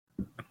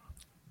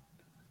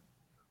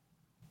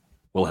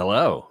Well,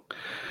 hello.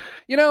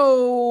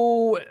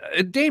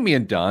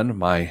 Damian Dunn,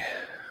 my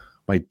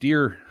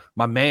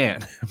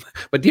man,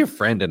 my dear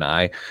friend and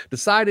I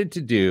decided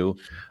to do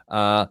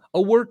a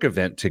work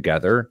event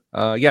together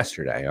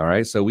yesterday. All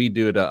right. So we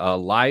did a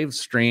live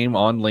stream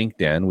on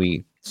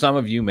LinkedIn. Some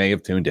of you may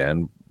have tuned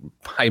in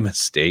by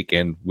mistake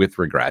and with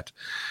regret.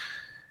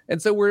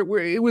 And so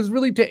it was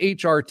really to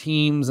HR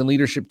teams and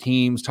leadership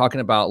teams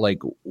talking about like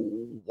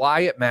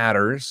why it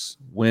matters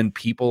when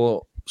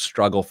people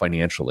struggle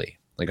financially,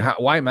 like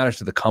why it matters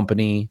to the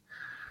company.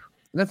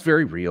 And that's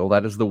very real.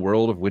 That is the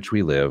world of which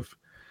we live.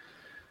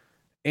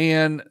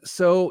 And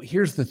so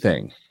here's the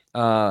thing.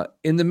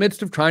 In the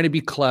midst of trying to be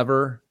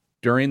clever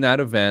during that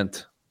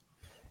event,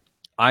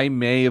 I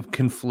may have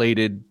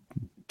conflated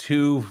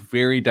two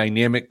very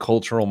dynamic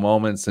cultural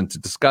moments. And to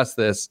discuss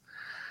this,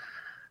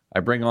 I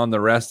bring on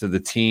the rest of the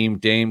team.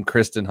 Dame,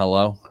 Kristen,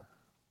 hello.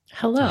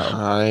 Hello.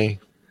 Hi.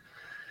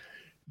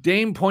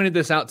 Dame pointed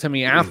this out to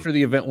me after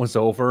the event was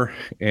over,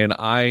 and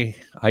I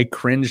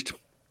cringed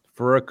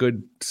for a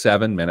good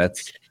 7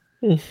 minutes.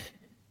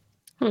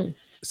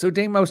 So,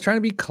 Dame, I was trying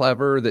to be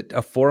clever that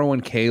a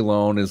 401k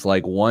loan is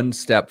like 1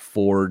 step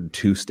forward,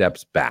 2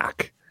 steps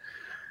back.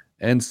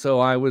 And so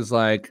I was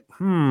like,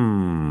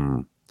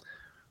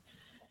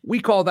 we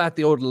call that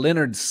the old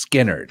Leonard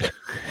Skinnerd,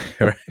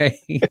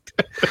 right?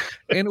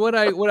 And what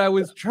I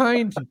was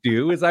trying to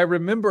do is I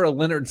remember a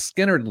Leonard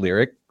Skinnerd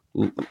lyric.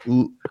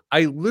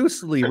 I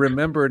loosely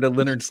remembered a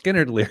Leonard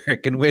Skinnerd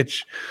lyric in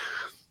which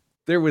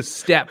there was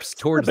steps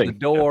towards the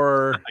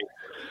door.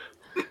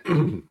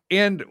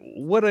 And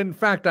what, in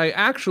fact, I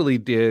actually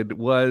did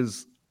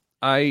was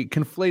I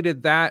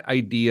conflated that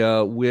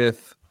idea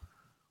with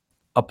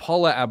a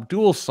Paula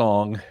Abdul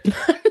song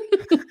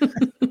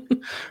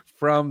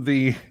from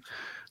the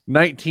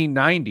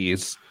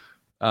 1990s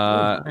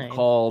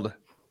called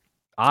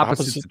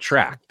Opposites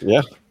Attract.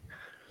 Yeah.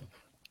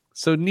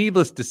 So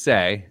needless to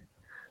say,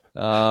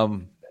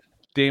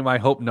 Dame, I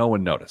hope no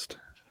one noticed.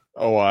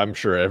 Oh, I'm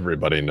sure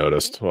everybody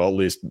noticed. Well, at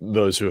least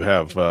those who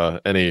have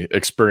any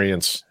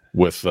experience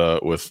with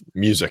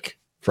music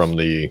from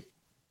the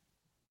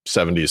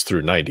 70s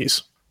through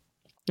 90s.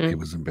 It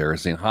was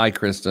embarrassing. Hi,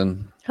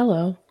 Kristen.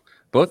 Hello.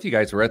 Both you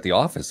guys were at the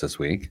office this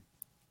week.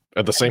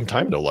 At the same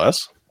time, no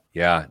less.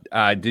 Yeah.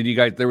 Did you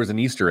guys? There was an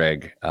Easter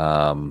egg.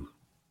 I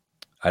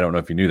don't know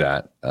if you knew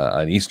that.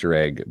 An Easter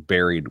egg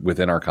buried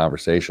within our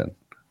conversation.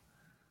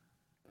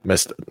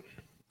 Missed it.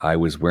 I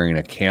was wearing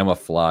a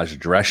camouflage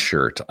dress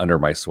shirt under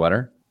my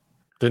sweater.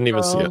 Didn't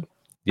even see it.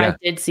 Yeah. I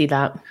did see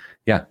that.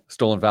 Yeah.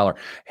 Stolen valor.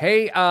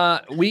 Hey,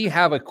 we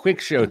have a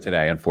quick show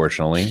today,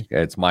 unfortunately.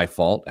 It's my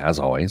fault, as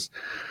always.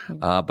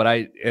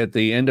 But at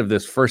the end of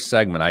this first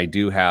segment, I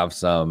do have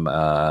some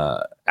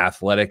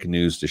athletic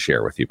news to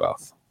share with you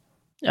both.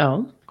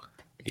 Oh.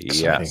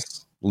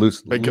 Yes.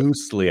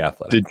 Loosely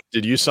athletic.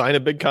 Did you sign a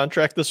big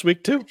contract this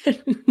week too?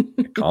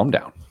 Calm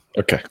down.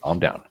 Okay. Calm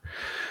down.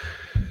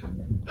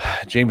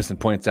 Jameson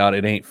points out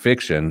it ain't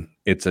fiction.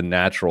 It's a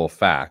natural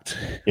fact.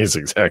 He's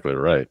exactly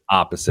right.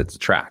 Opposites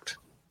attract.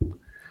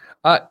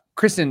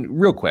 Kristen,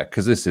 real quick,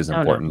 because this is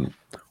important. No.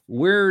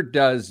 Where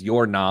does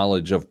your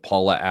knowledge of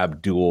Paula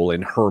Abdul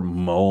and her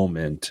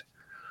moment,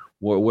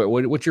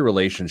 what's your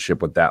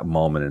relationship with that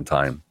moment in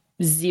time?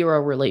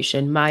 Zero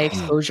relation. My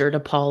exposure to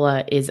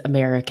Paula is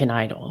American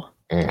Idol.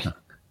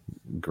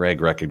 Greg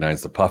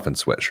recognized the puffin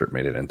sweatshirt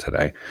made it in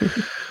today.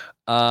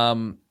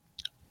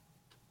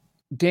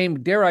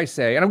 Dame, dare I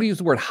say, and I'm going to use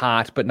the word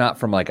hot, but not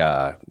from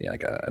an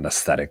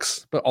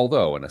aesthetics, but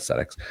although an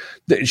aesthetics,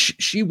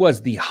 she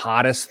was the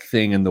hottest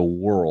thing in the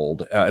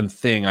world. And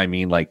thing, I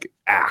mean like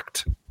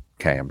act.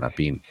 Okay, I'm not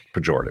being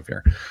pejorative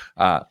here.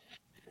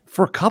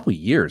 For a couple of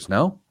years,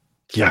 no?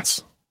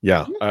 Yes.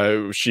 Yeah.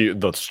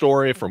 The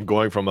story from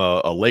going from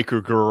a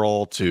Laker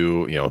girl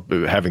to,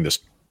 having this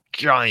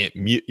giant,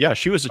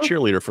 she was a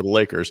cheerleader for the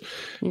Lakers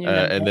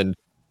and then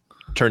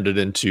turned it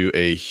into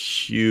a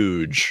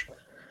huge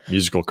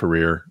musical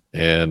career,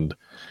 and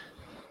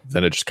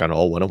then it just kind of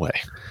all went away.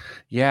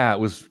 Yeah, it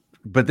was.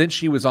 But then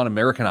she was on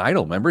American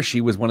Idol. Remember,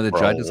 she was one of the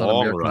judges on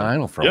American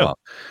Idol for a while.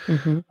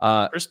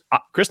 Mm-hmm.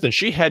 Kristen,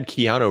 she had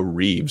Keanu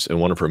Reeves in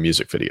one of her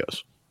music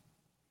videos.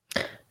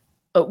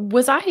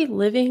 Was I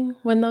living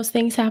when those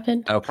things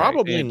happened? Okay.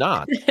 Probably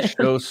not.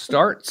 Show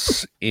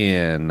starts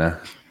in.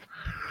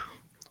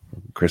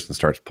 Kristen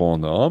starts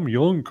pulling the "I'm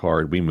young"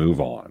 card. We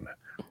move on.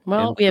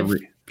 Well, we have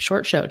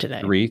short show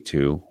today. 3,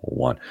 2,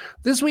 1.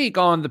 This week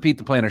on the Pete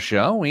the Planner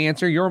Show, we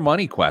answer your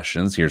money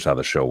questions. Here's how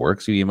the show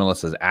works. You email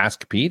us as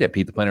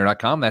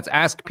askpete@petetheplanner.com. That's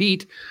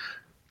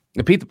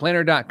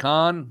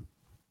askpete@petetheplanner.com.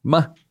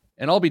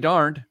 And I'll be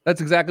darned. That's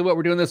exactly what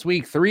we're doing this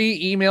week. 3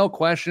 email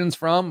questions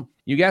from,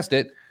 you guessed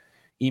it,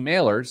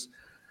 emailers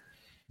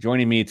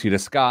joining me to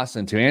discuss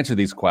and to answer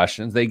these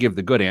questions. They give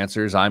the good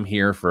answers. I'm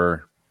here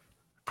for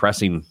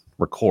pressing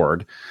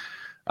record.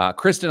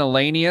 Kristen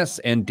Elanius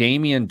and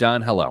Damian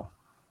Dunn, hello.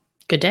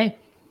 Good day.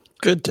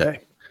 Good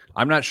day.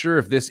 I'm not sure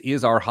if this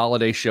is our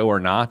holiday show or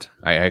not.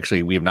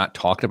 We have not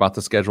talked about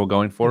the schedule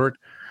going forward.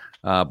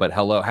 But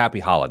hello, happy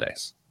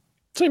holidays.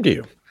 Same to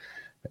you.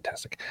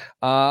 Fantastic.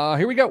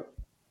 Here we go.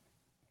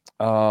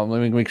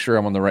 Let me make sure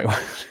I'm on the right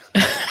one.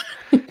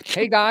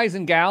 Hey, guys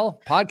and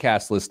gal,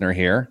 podcast listener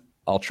here.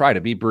 I'll try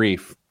to be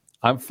brief.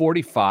 I'm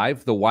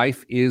 45. The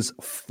wife is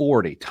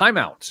 40.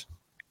 Timeout.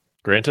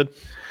 Granted.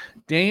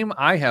 Dame,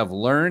 I have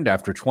learned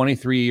after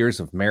 23 years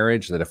of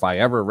marriage that if I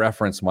ever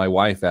reference my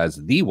wife as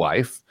the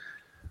wife,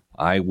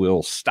 I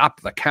will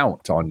stop the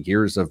count on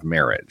years of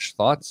marriage.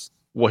 Thoughts?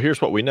 Well,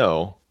 here's what we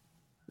know.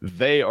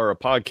 They are a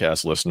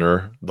podcast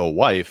listener. The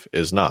wife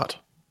is not.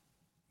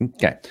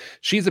 Okay.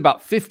 She's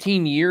about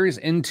 15 years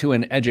into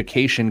an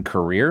education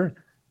career.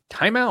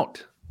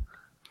 Timeout.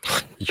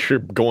 You're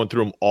going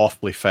through them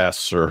awfully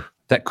fast, sir.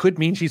 That could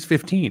mean she's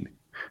 15.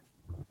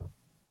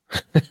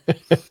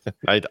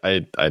 I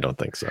don't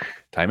think so.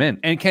 Time in.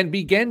 And can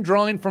begin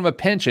drawing from a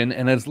pension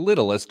in as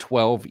little as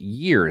 12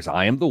 years.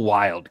 I am the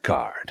wild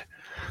card.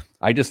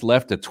 I just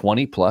left a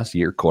 20-plus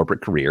year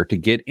corporate career to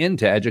get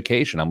into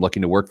education. I'm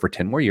looking to work for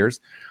 10 more years,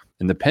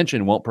 and the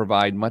pension won't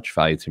provide much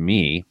value to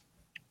me.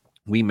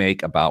 We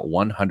make about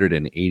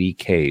 180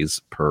 Ks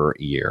per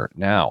year.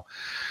 Now,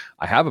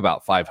 I have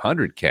about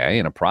 500K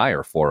in a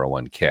prior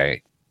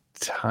 401K.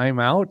 Time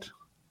out?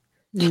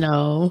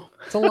 No.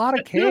 It's a lot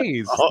of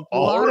Ks. A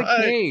lot of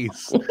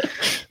Ks.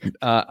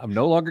 I'm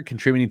no longer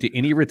contributing to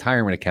any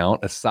retirement account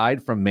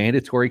aside from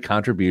mandatory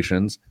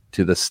contributions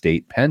to the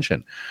state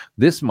pension.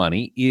 This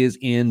money is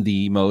in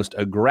the most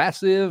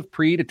aggressive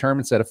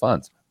predetermined set of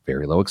funds.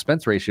 Very low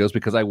expense ratios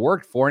because I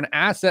worked for an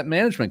asset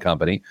management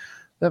company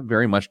that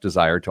very much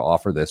desired to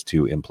offer this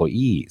to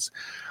employees.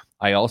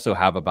 I also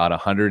have about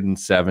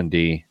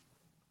 170K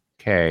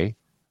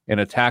in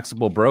a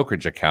taxable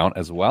brokerage account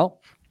as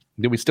well.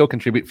 Do we still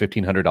contribute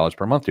 $1,500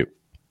 per month to?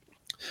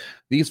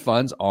 These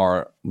funds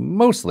are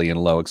mostly in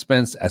low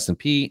expense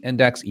S&P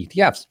index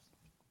ETFs.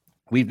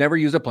 We've never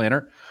used a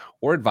planner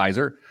or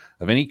advisor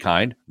of any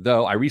kind,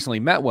 though I recently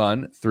met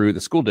one through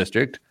the school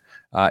district.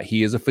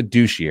 He is a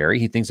fiduciary.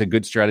 He thinks a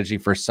good strategy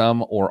for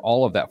some or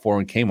all of that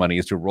 401k money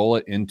is to roll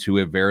it into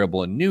a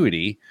variable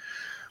annuity,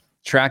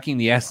 tracking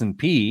the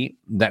S&P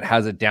that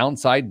has a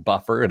downside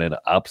buffer and an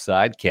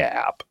upside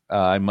cap.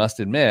 I must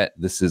admit,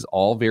 this is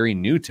all very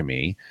new to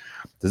me.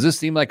 Does this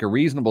seem like a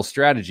reasonable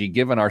strategy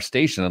given our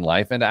station in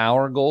life and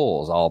our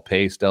goals? I'll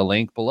paste a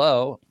link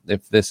below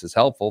if this is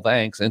helpful.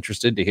 Thanks.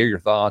 Interested to hear your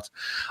thoughts.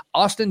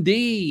 Austin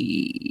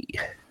D.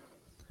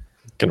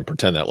 Gonna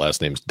pretend that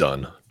last name's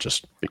Dunn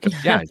just because.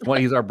 Yeah,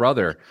 he's our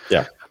brother.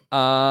 Yeah.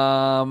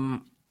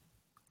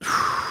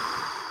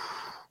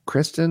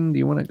 Kristen, do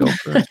you want to go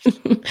first?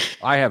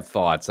 I have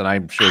thoughts, and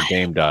I'm sure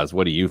Dame does.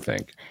 What do you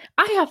think?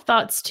 I have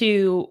thoughts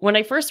too. When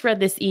I first read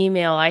this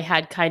email, I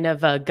had kind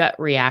of a gut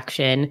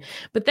reaction,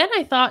 but then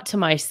I thought to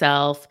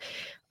myself,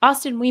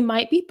 Austin, we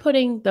might be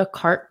putting the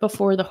cart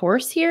before the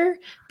horse here,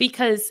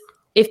 because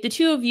if the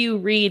two of you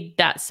read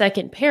that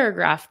second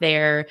paragraph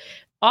there,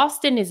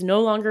 Austin is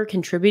no longer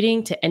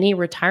contributing to any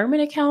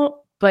retirement account,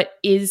 but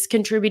is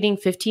contributing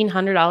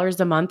 $1,500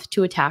 a month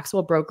to a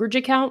taxable brokerage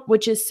account,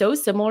 which is so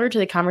similar to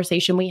the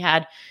conversation we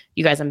had.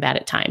 You guys, I'm bad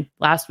at time.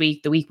 Last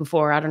week, the week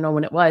before, I don't know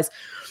when it was.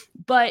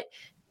 But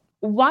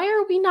why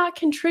are we not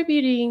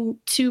contributing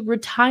to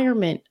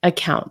retirement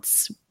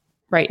accounts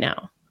right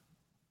now?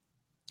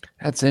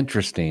 That's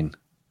interesting.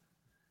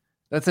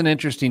 That's an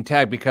interesting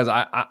tag because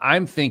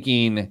I'm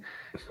thinking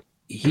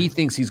he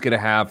thinks he's going to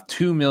have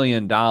 $2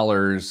 million,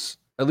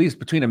 at least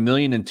between $1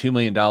 million and $2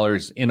 million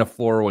in a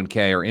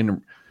 401k or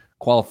in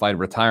qualified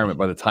retirement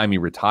by the time he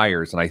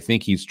retires. And I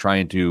think he's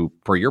trying to,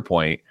 per your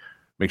point,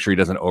 make sure he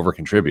doesn't over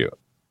contribute.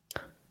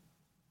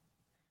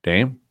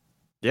 Dame?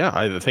 Yeah,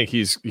 I think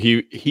he is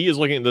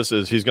looking at this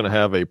as he's going to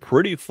have a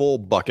pretty full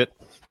bucket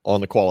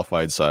on the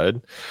qualified side.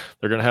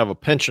 They're going to have a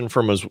pension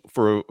from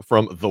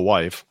the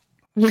wife,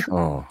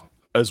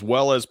 as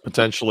well as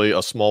potentially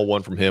a small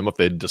one from him if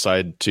they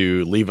decide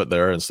to leave it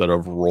there instead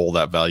of roll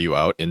that value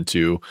out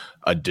into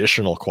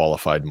additional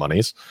qualified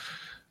monies.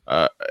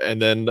 And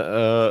then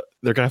they're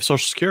going to have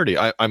Social Security.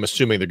 I'm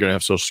assuming they're going to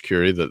have Social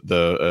Security,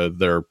 that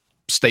their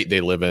state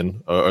they live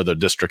in or the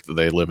district that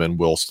they live in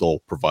will still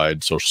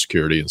provide Social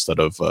Security instead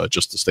of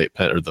just the state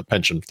or the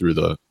pension through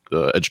the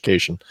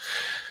education.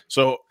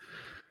 So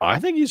I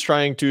think he's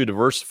trying to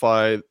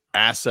diversify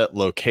asset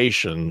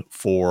location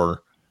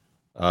for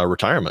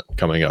retirement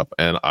coming up,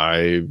 and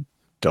I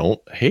don't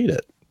hate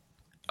it.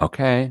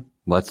 Okay,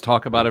 let's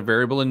talk about a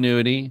variable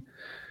annuity.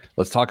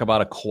 Let's talk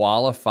about a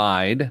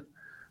qualified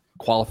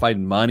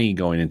money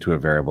going into a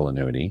variable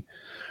annuity.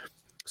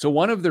 So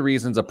one of the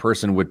reasons a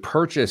person would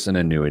purchase an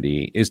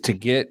annuity is to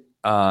get,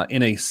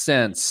 in a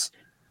sense,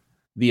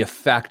 the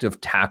effect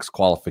of tax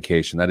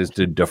qualification. That is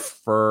to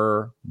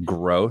defer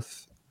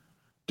growth,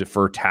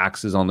 defer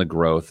taxes on the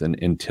growth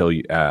until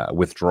you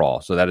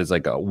withdraw. So that is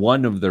like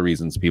one of the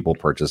reasons people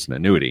purchase an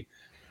annuity.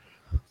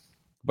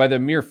 By the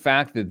mere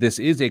fact that this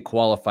is a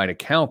qualified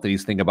account that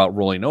he's thinking about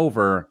rolling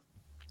over,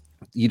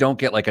 you don't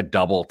get like a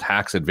double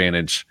tax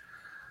advantage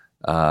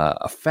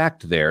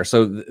effect there.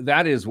 So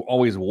that is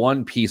always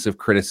one piece of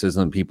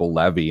criticism people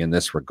levy in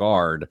this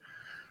regard.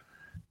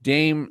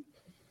 Dame,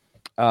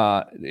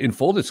 in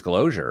full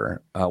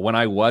disclosure, when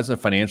I was a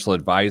financial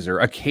advisor,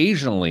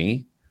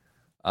 occasionally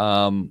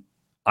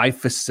I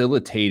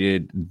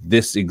facilitated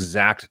this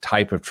exact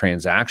type of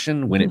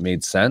transaction when it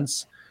made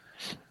sense.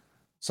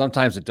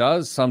 Sometimes it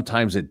does,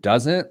 sometimes it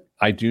doesn't.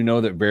 I do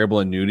know that variable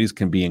annuities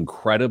can be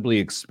incredibly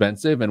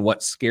expensive. And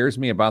what scares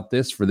me about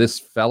this for this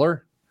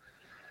feller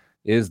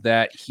is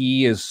that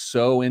he is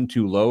so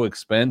into low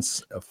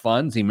expense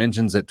funds. He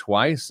mentions it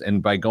twice.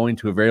 And by going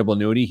to a variable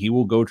annuity, he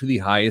will go to the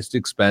highest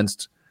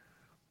expensed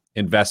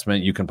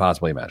investment you can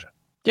possibly imagine.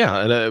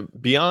 Yeah,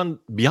 and beyond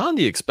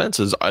the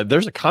expenses,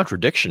 there's a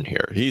contradiction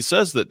here. He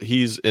says that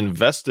he's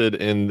invested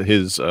in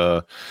his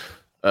the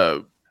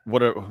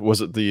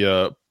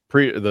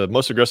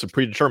most aggressive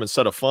predetermined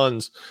set of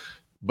funds,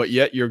 but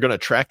yet you're going to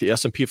track the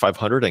S&P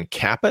 500 and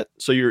cap it.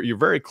 So you're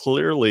very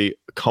clearly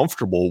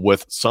comfortable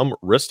with some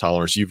risk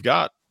tolerance. You've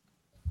got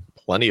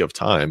plenty of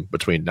time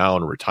between now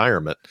and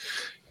retirement.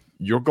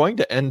 You're going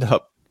to end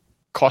up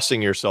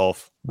costing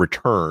yourself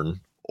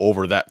return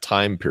over that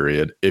time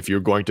period if you're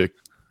going to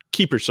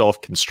keep yourself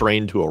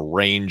constrained to a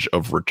range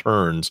of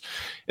returns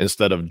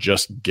instead of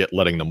just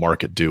letting the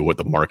market do what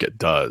the market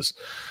does.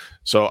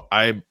 So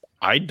I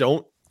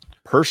don't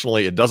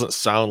personally, it doesn't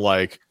sound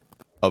like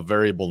a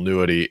variable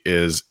annuity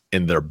is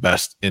in their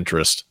best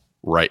interest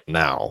right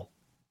now,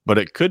 but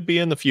it could be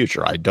in the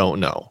future. I don't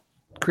know.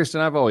 Kristen,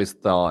 I've always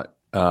thought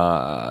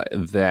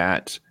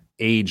that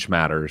age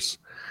matters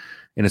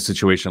in a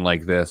situation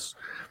like this.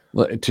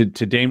 To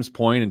Dame's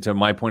point and to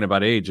my point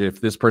about age,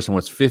 if this person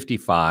was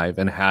 55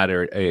 and had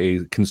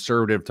a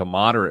conservative to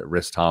moderate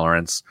risk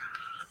tolerance,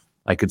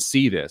 I could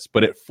see this.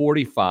 But at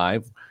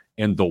 45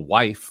 and the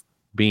wife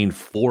being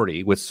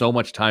 40 with so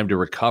much time to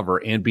recover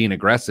and being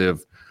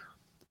aggressive,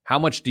 how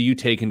much do you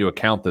take into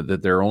account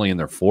that they're only in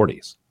their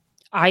 40s?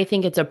 I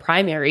think it's a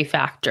primary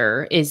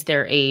factor is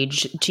their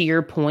age. To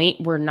your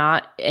point, we're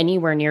not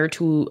anywhere near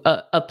to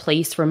a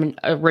place from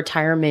a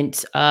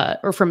retirement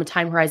or from a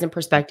time horizon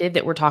perspective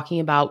that we're talking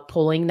about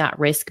pulling that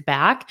risk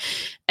back.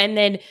 And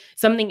then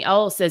something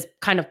else as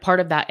kind of part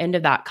of that end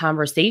of that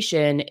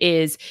conversation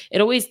is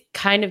it always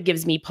kind of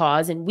gives me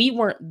pause. And we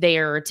weren't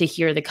there to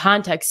hear the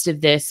context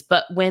of this,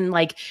 but when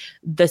like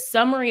the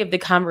summary of the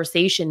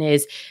conversation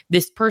is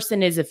this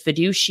person is a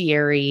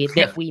fiduciary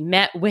that we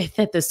met with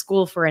at the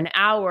school for an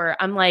hour,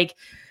 I'm like,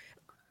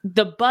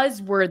 the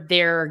buzzword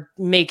there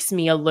makes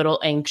me a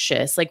little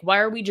anxious. Like, why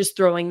are we just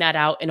throwing that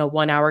out in a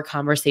 1 hour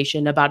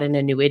conversation about an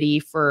annuity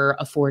for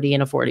a 40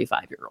 and a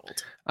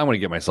 45-year-old? I'm going to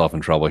get myself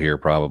in trouble here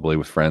probably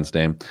with friends,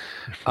 Dame.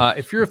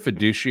 If you're a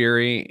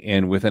fiduciary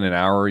and within an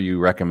hour you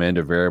recommend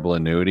a variable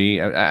annuity,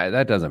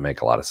 that doesn't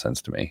make a lot of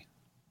sense to me.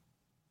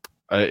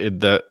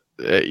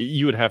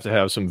 You would have to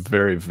have some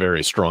very,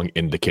 very strong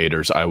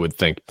indicators, I would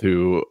think,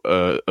 to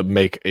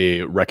make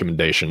a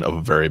recommendation of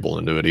a variable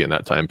annuity in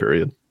that time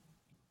period.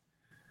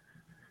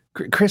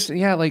 Chris,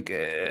 yeah, like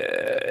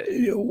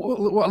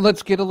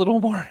let's get a little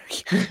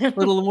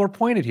more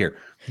pointed here.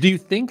 Do you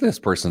think this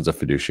person's a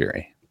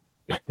fiduciary?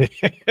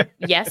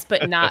 Yes,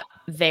 but not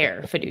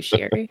their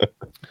fiduciary.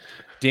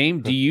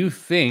 Dame, do you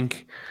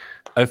think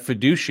a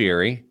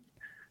fiduciary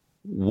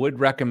would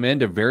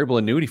recommend a variable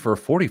annuity for a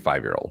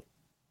 45-year-old?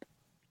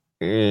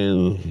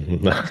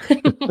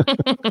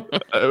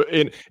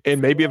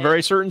 In maybe a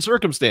very certain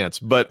circumstance,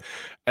 but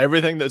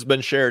everything that's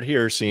been shared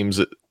here seems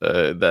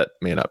that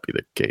may not be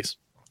the case.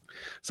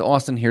 So,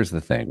 Austin, here's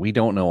the thing. We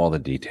don't know all the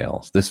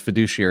details. This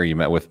fiduciary you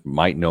met with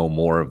might know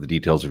more of the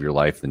details of your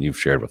life than you've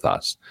shared with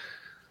us.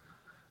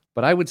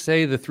 But I would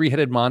say the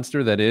three-headed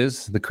monster that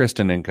is the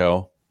Kristen &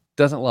 Co.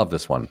 doesn't love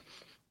this one.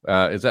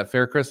 Is that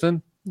fair,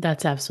 Kristen?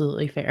 That's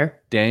absolutely fair.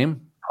 Dame?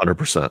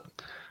 100%.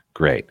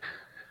 Great.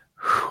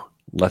 Whew.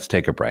 Let's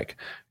take a break.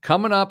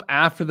 Coming up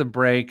after the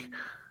break,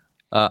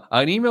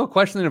 an email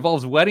question that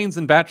involves weddings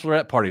and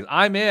bachelorette parties.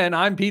 I'm in.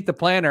 I'm Pete the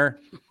Planner.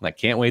 I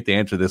can't wait to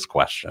answer this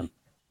question.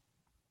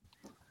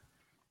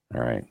 All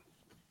right.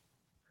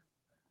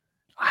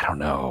 I don't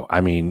know.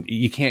 I mean,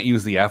 you can't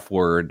use the F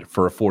word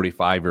for a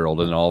 45-year-old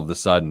and all of a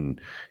sudden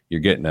you're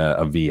getting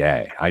a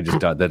VA. I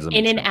just that doesn't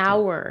make sense.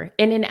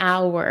 In an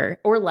hour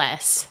or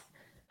less.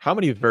 How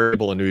many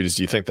variable annuities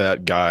do you think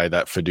that guy,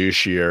 that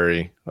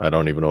fiduciary, I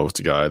don't even know if it's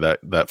a guy,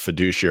 that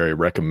fiduciary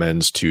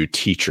recommends to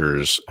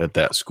teachers at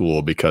that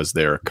school because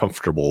they're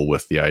comfortable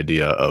with the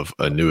idea of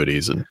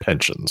annuities and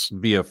pensions?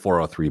 Via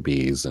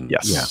 403Bs and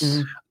yes. Yeah.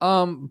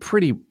 Mm-hmm.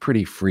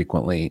 Pretty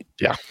frequently.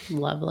 Yeah.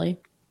 Lovely.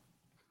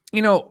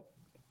 You know,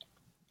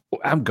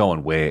 I'm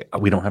going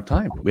we don't have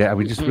time.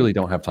 We just really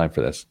don't have time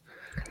for this.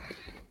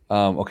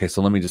 Okay,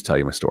 so let me just tell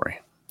you my story.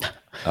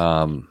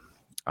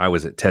 I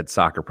was at Ted's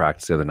soccer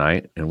practice the other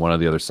night, and one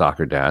of the other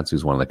soccer dads,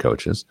 who's one of the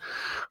coaches,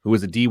 who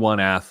was a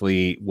D1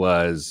 athlete,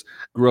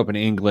 grew up in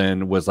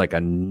England, was like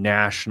a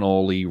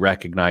nationally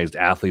recognized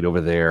athlete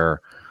over there,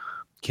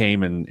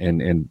 came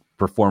and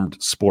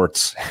performed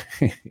sports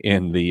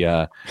in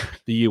the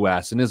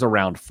U.S. and is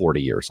around 40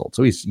 years old.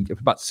 So he's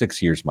about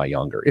 6 years my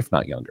younger, if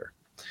not younger.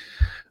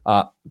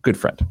 Good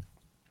friend.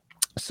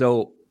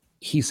 So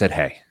he said,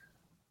 "Hey,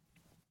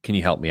 can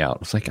you help me out?" I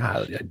was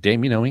like,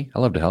 Dame, you know me. I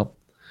love to help.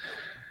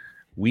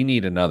 We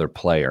need another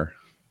player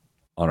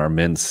on our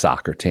men's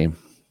soccer team,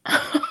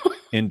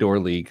 indoor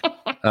league.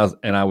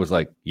 I was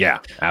like, yeah,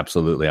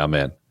 absolutely, I'm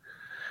in.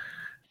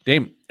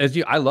 Dame,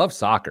 I love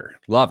soccer.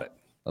 Love it.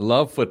 I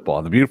love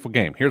football. The beautiful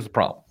game. Here's the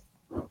problem.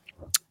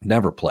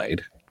 Never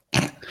played.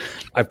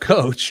 I've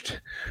coached.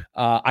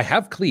 I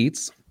have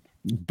cleats,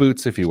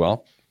 boots, if you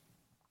will.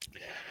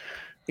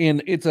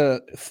 And it's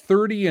a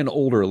 30 and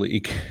older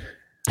league.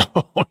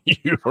 Oh,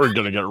 you are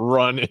going to get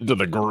run into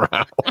the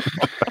ground.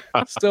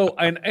 So,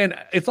 and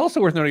it's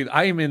also worth noting,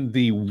 I am in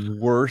the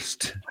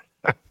worst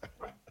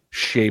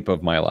shape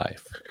of my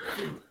life.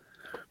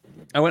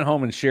 I went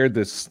home and shared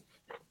this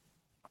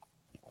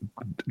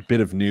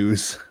bit of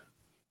news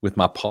with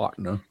my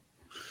partner.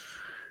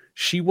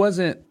 She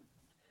wasn't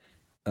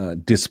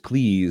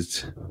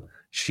displeased.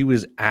 She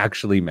was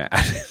actually mad.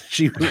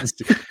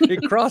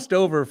 It crossed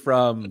over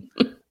from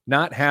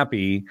not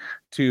happy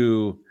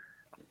to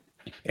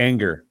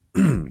anger.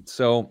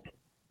 So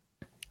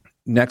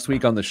next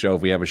week on the show,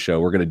 if we have a show,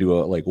 we're going to do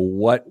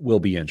what will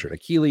be injured,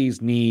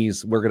 Achilles,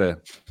 knees. We're going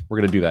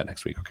to do that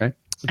next week. Okay.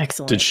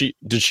 Excellent.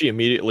 Did she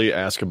immediately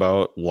ask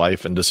about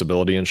life and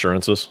disability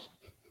insurances?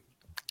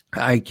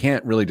 I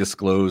can't really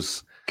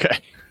disclose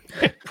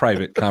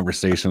private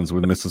conversations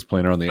with Mrs.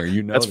 Planner on the air.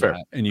 You know that's that, fair.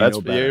 and you know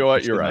better. You know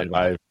what? You're right.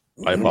 I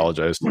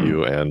apologize to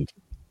you and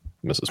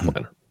Mrs.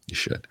 Planner. You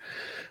should.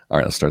 All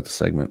right, let's start the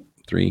segment.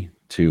 3,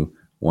 2,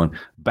 1.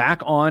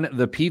 Back on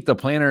the Pete the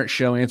Planner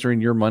show,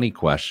 answering your money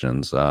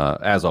questions.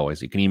 As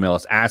always, you can email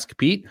us, Ask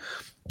Pete,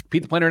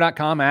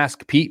 PeteThePlanner.com,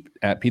 Ask Pete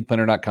at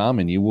PeteThePlanner.com,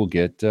 and you will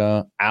get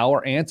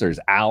our answers.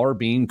 Our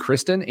being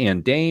Kristen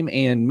and Dame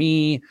and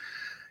me.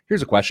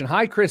 Here's a question.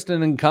 Hi,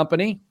 Kristen and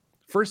company.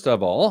 First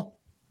of all,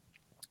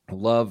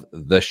 love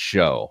the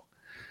show.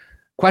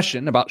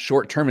 Question about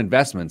short-term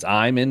investments.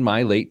 I'm in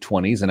my late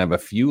 20s and have a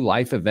few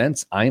life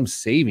events I'm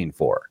saving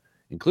for,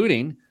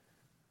 including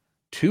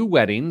 2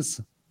 weddings,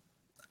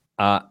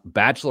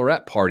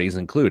 bachelorette parties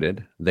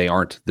included. They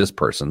aren't this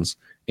person's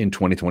in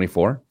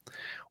 2024.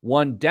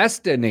 1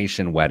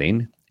 destination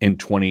wedding in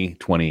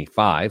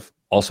 2025,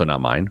 also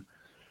not mine.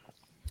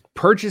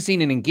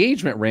 Purchasing an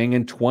engagement ring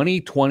in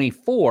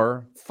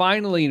 2024,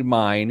 finally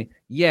mine.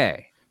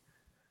 Yay.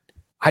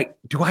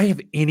 Do I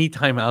have any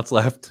timeouts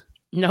left?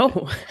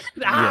 No.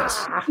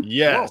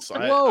 Yes.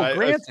 Whoa,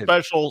 granted.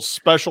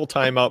 Special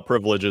timeout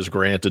privileges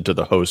granted to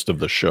the host of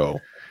the show.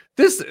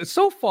 This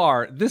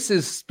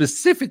is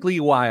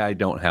specifically why I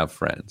don't have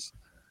friends.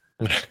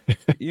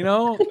 You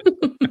know?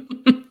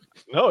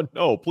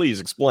 No, please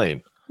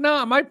explain.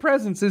 No, my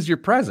presence is your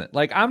present.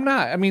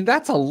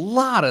 That's a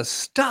lot of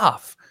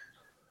stuff.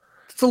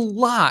 It's a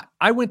lot.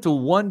 I went to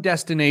 1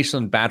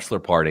 destination bachelor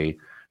party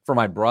for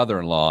my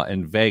brother-in-law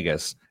in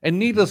Vegas. And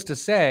needless to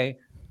say,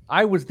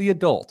 I was the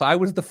adult. I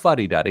was the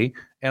fuddy-duddy,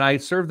 and I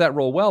served that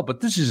role well,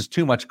 but this is just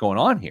too much going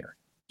on here.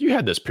 You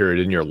had this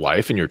period in your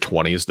life in your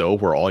 20s, though,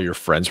 where all your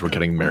friends were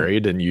getting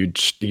married and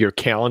your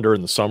calendar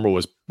in the summer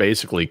was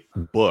basically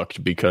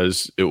booked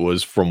because it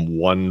was from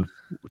one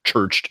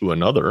church to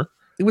another.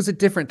 It was a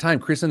different time,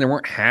 Kristen. There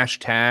weren't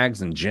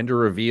hashtags and gender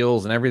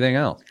reveals and everything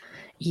else.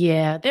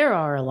 Yeah, there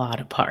are a lot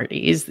of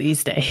parties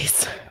these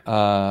days.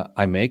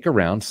 I make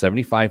around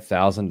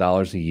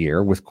 $75,000 a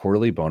year with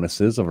quarterly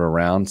bonuses of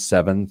around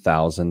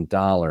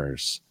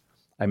 $7,000.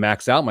 I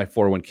max out my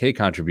 401k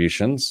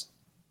contributions,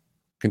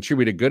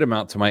 contribute a good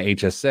amount to my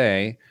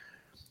HSA,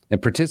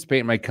 and participate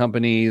in my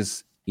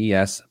company's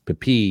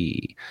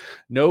ESPP.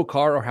 No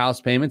car or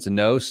house payments and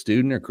no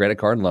student or credit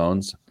card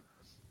loans.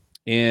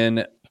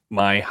 In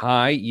my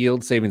high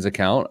yield savings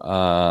account,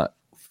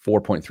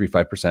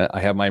 4.35%. I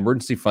have my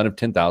emergency fund of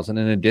 $10,000 and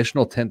an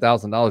additional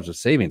 $10,000 of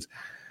savings.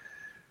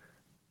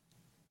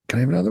 Can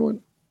I have another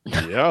one?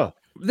 Yeah.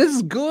 This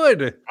is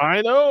good.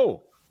 I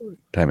know.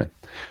 Time in.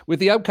 With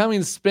the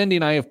upcoming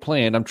spending I have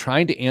planned, I'm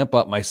trying to amp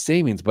up my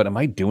savings, but am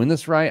I doing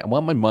this right? I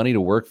want my money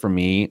to work for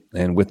me.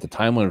 And with the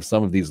timeline of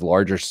some of these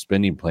larger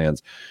spending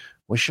plans,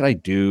 what should I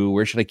do?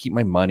 Where should I keep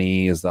my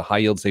money? Is the high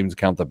yield savings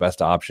account the best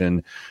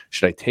option?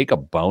 Should I take a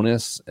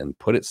bonus and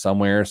put it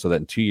somewhere so that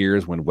in 2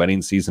 years when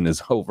wedding season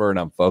is over and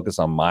I'm focused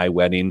on my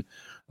wedding,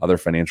 other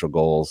financial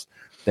goals?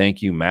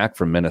 Thank you, Mac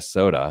from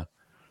Minnesota.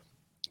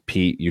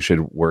 Pete, you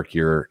should work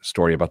your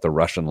story about the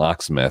Russian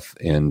locksmith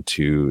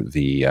into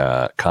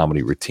the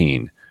comedy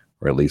routine,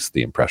 or at least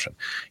the impression.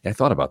 Yeah, I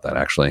thought about that,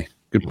 actually.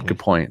 Good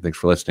point. Thanks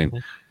for listening.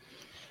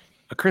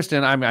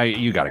 Kristen,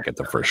 you got to get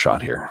the first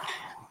shot here.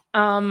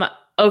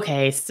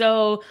 Okay,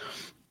 so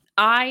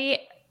a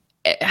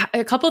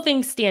couple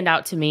things stand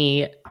out to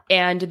me.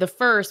 And the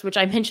first, which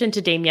I mentioned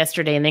to Dame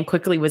yesterday and then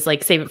quickly was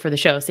like, save it for the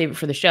show,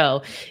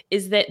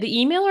 is that the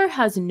emailer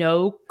has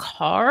no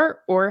car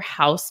or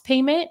house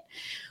payment,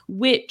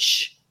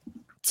 which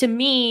to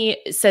me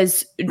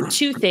says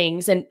 2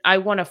 things. And I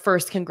want to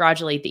first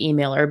congratulate the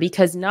emailer,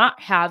 because not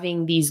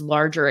having these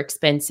larger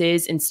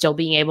expenses and still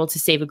being able to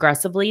save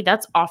aggressively,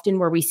 that's often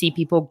where we see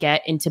people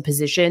get into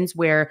positions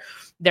where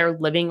they're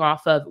living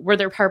off of where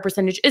their power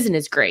percentage isn't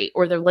as great,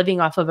 or they're living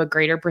off of a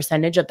greater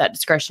percentage of that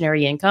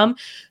discretionary income.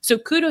 So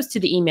kudos to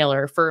the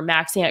emailer for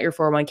maxing out your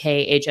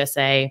 401k,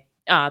 HSA,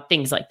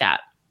 things like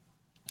that.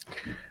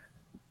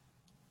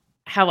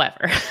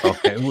 However.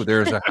 Okay. Ooh,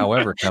 there's a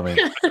however coming.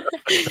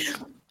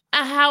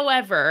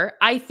 However,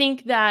 I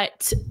think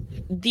that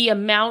the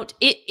amount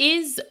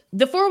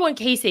the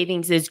 401k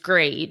savings is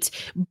great,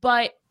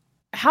 but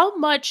how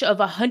much of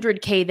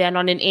 100K then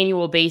on an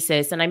annual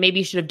basis, and I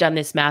maybe should have done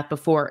this math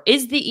before,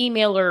 is the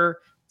emailer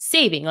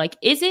saving? Like,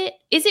 is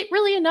it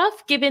really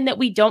enough given that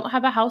we don't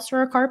have a house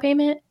or a car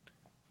payment?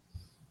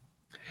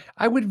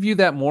 I would view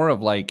that more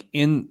of like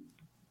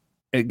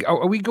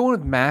are we going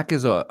with Mac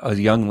as a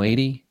young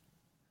lady?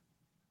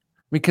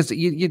 Because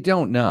you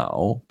don't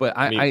know, but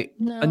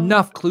No.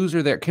 Enough clues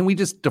are there. Can we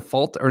just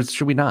default or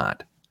should we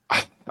not?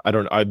 I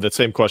don't. The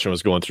same question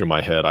was going through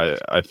my head.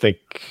 I think,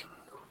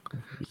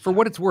 for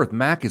what it's worth,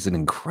 Mac is an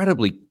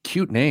incredibly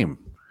cute name.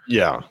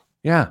 Yeah.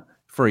 Yeah.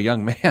 For a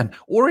young man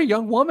or a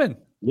young woman.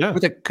 Yeah.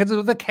 Because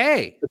of the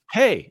K.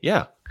 Hey.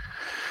 Yeah.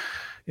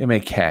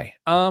 M-A-K.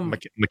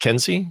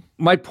 Mackenzie?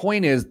 My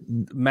point is,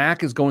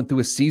 Mac is going through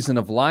a season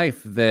of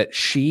life that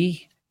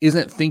she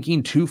isn't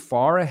thinking too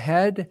far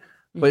ahead,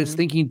 but it's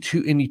thinking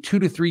in 2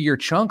 to 3 year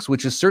chunks,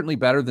 which is certainly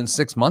better than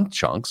 6-month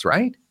chunks,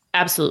 right?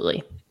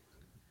 Absolutely.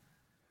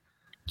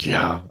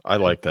 Yeah, I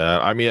like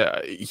that. I mean,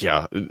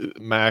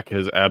 Mac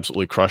has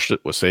absolutely crushed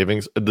it with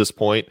savings at this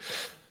point.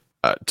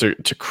 To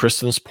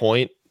Kristen's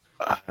point,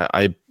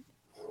 I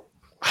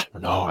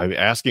don't know. I'm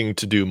asking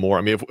to do more.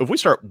 I mean, if we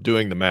start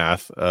doing the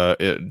math,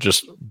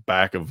 just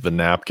back of the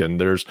napkin,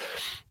 there's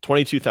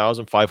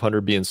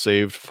 22,500 being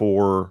saved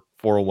for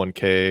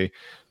 401k. It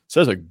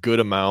says a good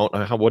amount.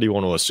 What do you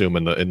want to assume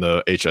in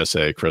the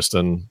HSA,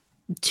 Kristen?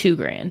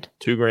 $2,000.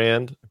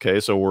 $2,000.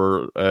 Okay, so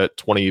we're at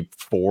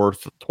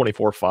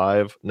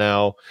 24.5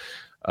 now.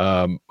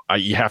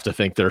 You have to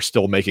think they're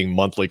still making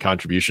monthly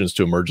contributions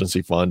to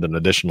emergency fund and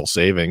additional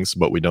savings,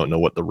 but we don't know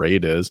what the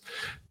rate is.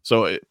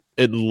 So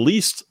at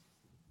least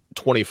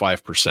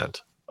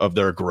 25% of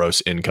their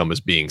gross income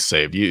is being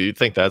saved. You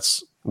think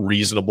that's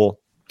reasonable?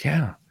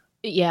 Yeah.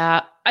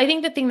 Yeah. I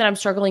think the thing that I'm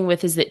struggling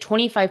with is that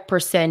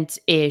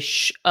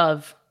 25%-ish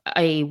of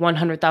a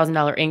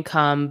 $100,000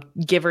 income,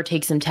 give or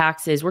take some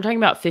taxes, we're talking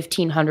about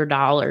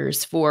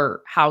 $1,500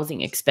 for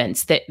housing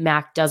expense that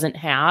Mac doesn't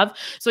have.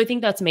 So I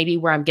think that's maybe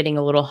where I'm getting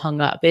a little hung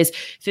up, is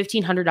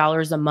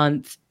 $1,500 a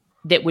month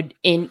that would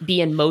be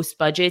in most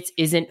budgets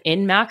isn't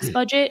in Mac's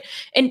budget.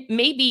 And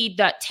maybe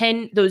that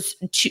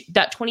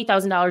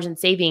 $20,000 in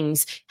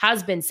savings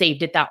has been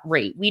saved at that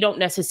rate. We don't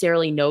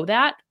necessarily know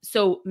that.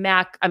 So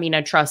Mac, I mean,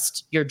 I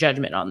trust your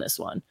judgment on this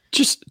one.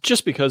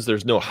 Just because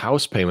there's no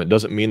house payment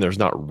doesn't mean there's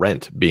not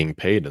rent being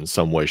paid in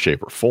some way,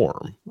 shape, or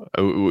form.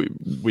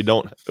 We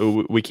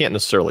can't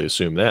necessarily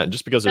assume that.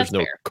 Just because there's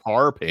no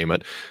car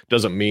payment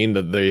doesn't mean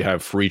that they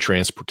have free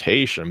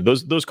transportation.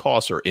 Those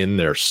costs are in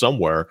there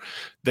somewhere.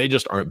 They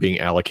just aren't being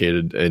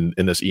allocated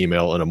in this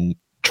email in a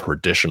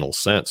traditional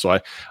sense. So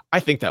I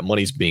think that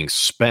money's being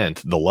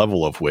spent, the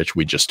level of which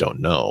we just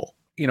don't know.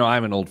 You know,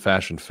 I'm an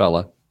old-fashioned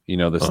fella. You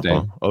know this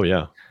thing. Oh,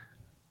 yeah.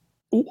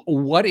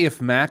 What if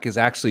Mac is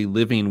actually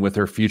living with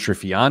her future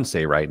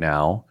fiance right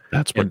now?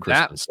 That's what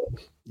Kristen said.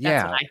 Yeah,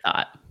 that's what I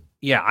thought.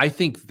 Yeah, I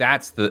think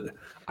that's the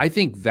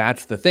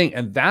thing,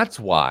 and that's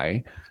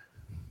why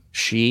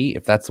she,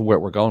 if that's what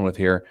we're going with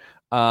here,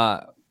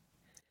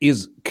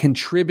 is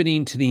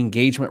contributing to the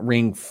engagement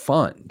ring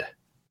fund.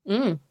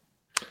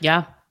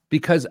 Yeah,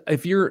 because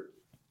if you're,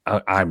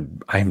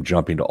 I'm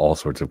jumping to all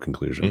sorts of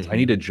conclusions. I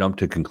need to jump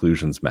to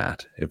conclusions,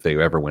 Matt, if they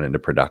ever went into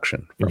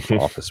production from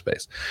Office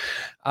Space.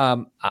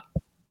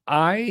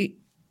 I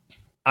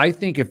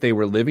think if they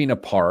were living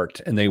apart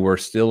and they were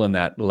still in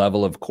that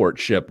level of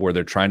courtship where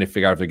they're trying to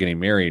figure out if they're getting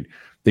married,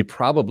 they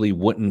probably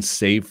wouldn't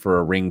save for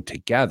a ring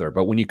together.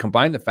 But when you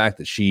combine the fact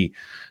that she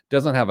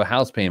doesn't have a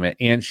house payment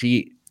and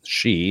she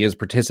is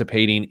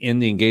participating in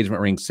the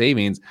engagement ring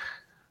savings,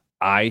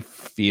 I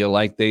feel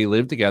like they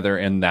live together,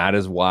 and that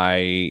is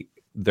why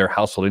their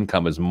household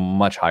income is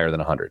much higher than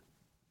 100.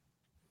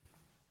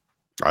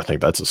 I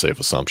think that's a safe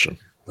assumption.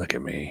 Look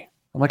at me.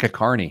 I'm like a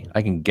carny.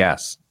 I can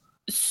guess.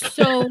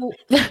 So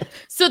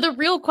the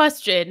real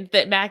question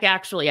that Mac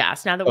actually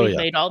asked, now that we've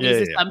made all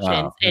these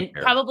assumptions and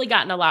probably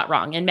gotten a lot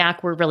wrong, and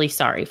Mac, we're really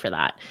sorry for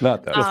that.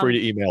 Not that. Feel free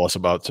to email us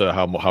about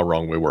how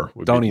wrong we were.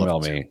 Don't email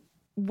me.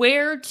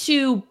 Where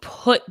to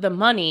put the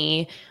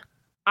money?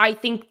 I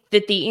think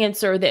that the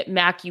answer that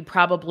Mac, you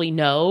probably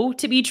know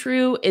to be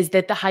true, is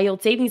that the high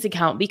yield savings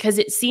account, because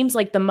it seems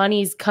like the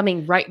money's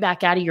coming right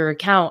back out of your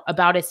account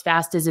about as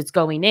fast as it's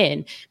going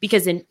in,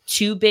 because in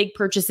 2 big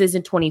purchases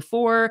in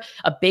 24,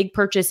 a big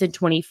purchase in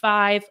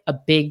 25, a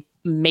big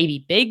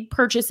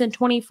purchase in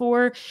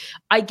 24.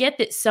 I get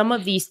that some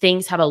of these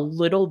things have a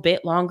little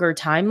bit longer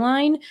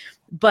timeline,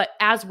 but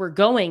as we're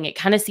going, it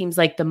kind of seems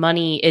like the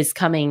money is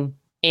coming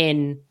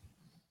in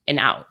and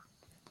out.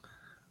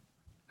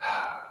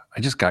 I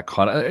just got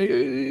caught.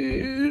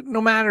 No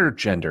matter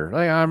gender,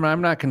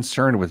 I'm not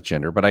concerned with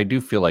gender, but I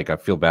do feel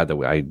bad that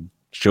I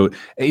showed.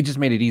 It just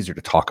made it easier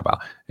to talk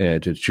about,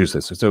 to choose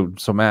this. So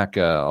Mac,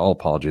 all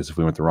apologies if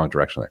we went the wrong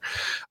direction there.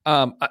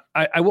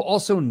 I will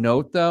also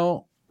note,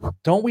 though,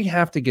 don't we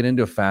have to get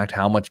into fact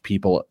how much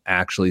people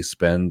actually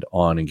spend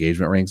on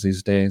engagement rings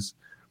these days?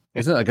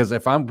 Isn't it? Because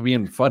if I'm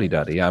being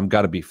fuddy-duddy, I'm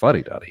got to be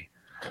fuddy-duddy.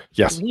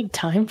 Yes. Do we need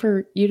time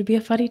for you to be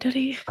a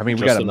fuddy-duddy? I mean,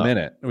 we Just got enough. a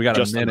minute. We got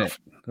Just a minute. enough.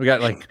 We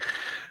got like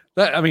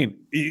that. I mean,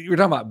 you're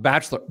talking about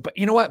bachelor, but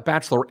you know what?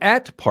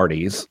 Bachelorette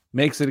parties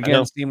makes it I know.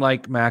 again seem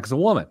like Mac's a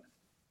woman.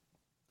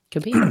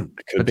 Could be. Could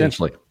be.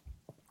 Potentially.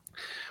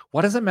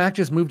 Why doesn't Mac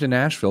just move to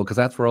Nashville? Because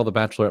that's where all the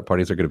bachelorette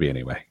parties are going to be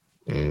anyway.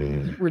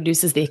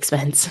 Reduces the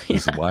expense.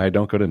 This is why I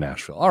don't go to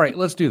Nashville. All right,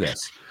 let's do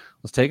this.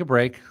 Let's take a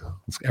break.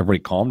 Let's everybody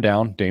calm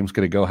down. Dame's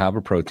going to go have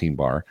a protein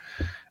bar.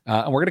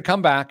 And we're going to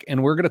come back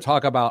and we're going to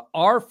talk about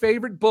our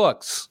favorite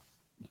books,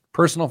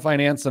 personal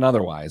finance and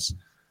otherwise.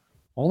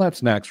 All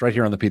that's next right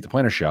here on the Pete the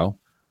Planner Show.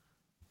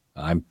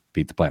 I'm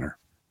Pete the Planner.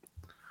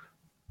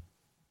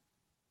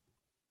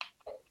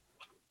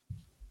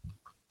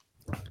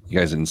 You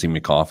guys didn't see me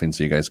coughing,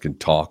 so you guys can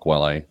talk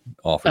while I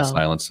offer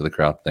silence to the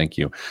crowd. Thank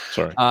you.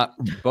 Sorry.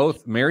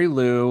 Both Mary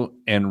Lou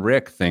and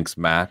Rick thinks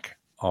Mac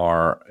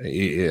are,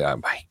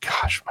 my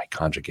gosh, my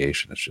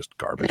conjugation is just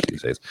garbage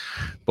these days.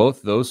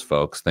 Both those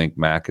folks think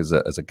Mac is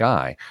a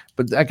guy,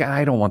 but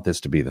I don't want this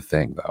to be the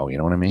thing, though. You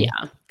know what I mean?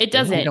 Yeah, it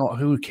doesn't.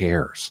 Who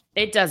cares?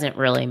 It doesn't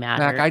really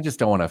matter. Mac, I just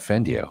don't want to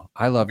offend you.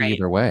 I love you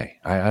either way.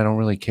 I don't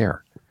really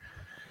care.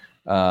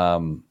 I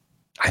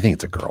think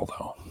it's a girl,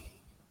 though.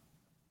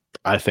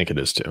 I think it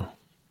is too.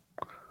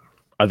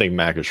 I think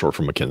Mac is short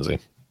for Mackenzie.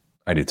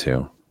 I do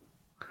too.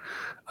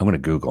 I'm going to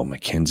Google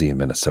Mackenzie in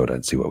Minnesota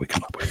and see what we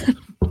come up with.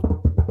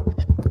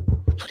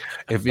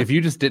 If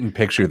you just didn't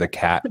picture the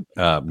cat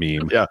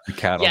meme, Yeah. the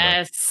cat.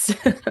 Yes.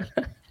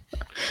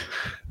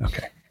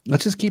 Okay,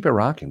 let's just keep it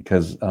rocking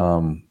because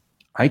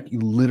I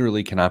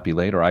literally cannot be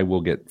late or I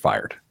will get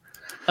fired.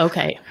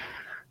 Okay.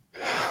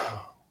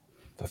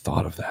 The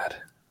thought of that.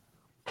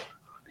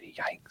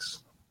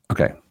 Yikes.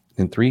 Okay,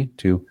 in 3,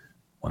 2,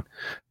 1.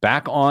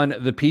 Back on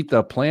the Pete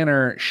the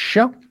Planner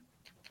Show.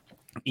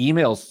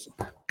 Emails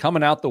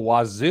coming out the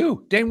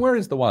wazoo. Dane, where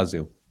is the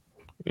wazoo?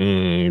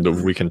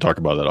 We can talk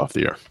about that off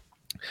the air.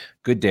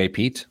 Good day,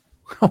 Pete.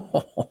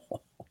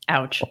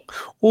 Ouch.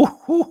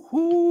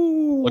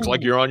 Looks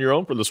like you're on your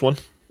own for this one.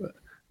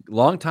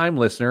 Longtime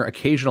listener,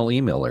 occasional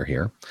emailer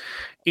here.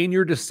 In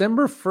your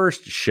December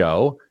 1st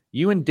show,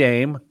 you and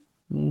Dame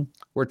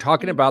were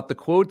talking about the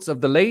quotes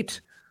of the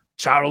late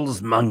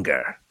Charles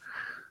Munger.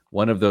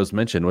 One of those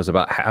mentioned was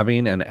about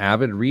having an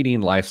avid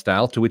reading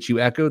lifestyle, to which you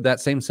echoed that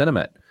same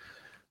sentiment.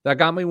 That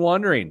got me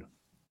wondering,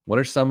 what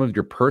are some of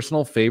your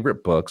personal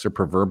favorite books or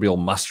proverbial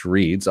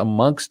must-reads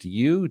amongst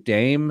you,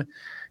 Dame,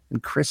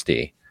 and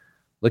Christy?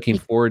 Looking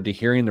forward to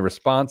hearing the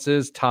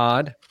responses.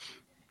 Todd,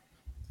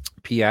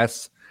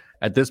 P.S.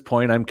 At this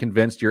point, I'm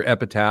convinced your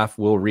epitaph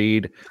will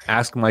read,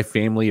 ask my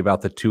family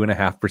about the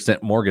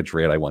 2.5% mortgage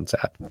rate I once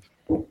had.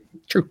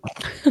 True.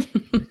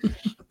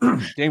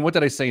 Dame, what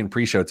did I say in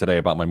pre-show today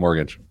about my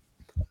mortgage?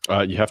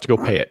 You have to go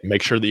pay it.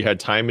 Make sure that you had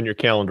time in your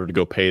calendar to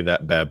go pay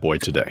that bad boy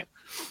today.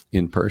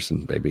 In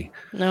person, baby.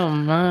 Oh,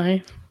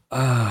 my.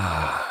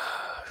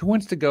 Who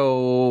wants to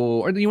go?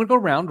 Or do you want to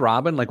go round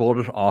robin? Like we'll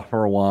just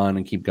offer one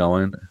and keep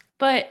going.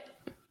 But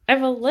I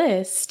have a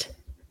list.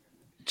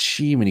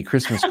 Gee, many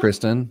Christmas,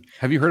 Kristen.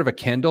 Have you heard of a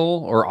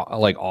Kindle or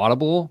like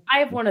Audible? I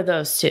have one of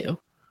those too.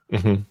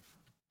 Mm-hmm.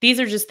 These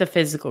are just the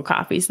physical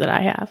copies that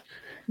I have.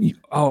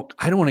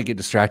 I don't want to get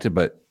distracted,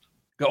 but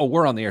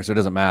we're on the air, so it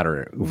doesn't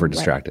matter if we're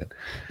distracted.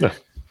 Yeah.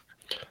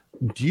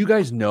 Do you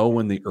guys know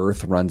when the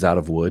earth runs out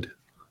of wood?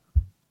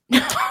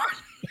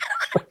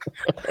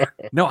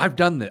 No, I've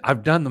done that.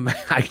 I've done them.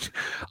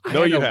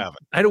 No, you haven't.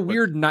 I had a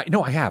weird night.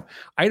 No, I have.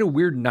 I had a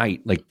weird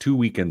night like 2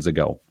 weekends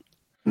ago.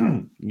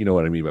 You know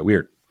what I mean by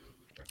weird.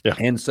 Yeah.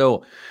 And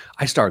so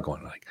I started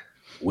going like,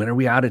 when are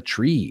we out of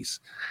trees?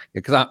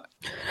 Because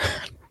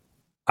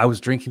I was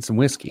drinking some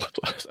whiskey.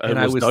 And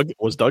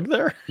was Doug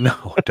there?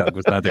 No, Doug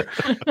was not there.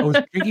 I was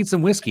drinking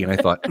some whiskey and I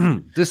thought,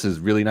 this is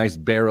really nice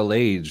barrel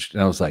aged.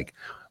 And I was like,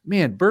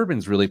 man,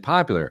 bourbon's really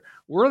popular.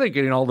 Where are they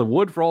getting all the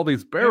wood for all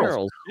these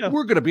barrels? Yeah.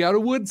 We're going to be out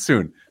of wood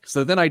soon.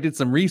 So then I did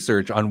some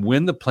research on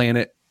when the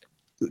planet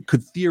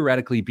could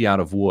theoretically be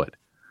out of wood.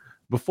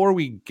 Before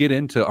we get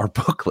into our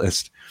book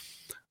list,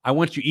 I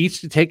want you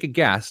each to take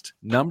a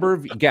number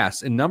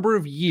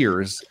of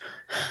years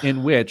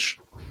in which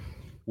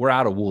we're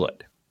out of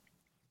wood.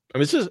 I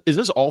mean, is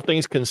this all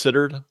things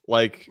considered?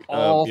 Like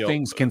all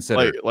things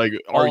considered, like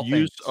our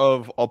use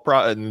of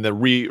and the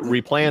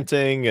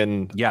replanting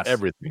and yes,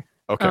 everything.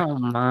 Okay. Oh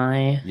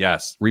my.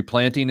 Yes,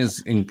 replanting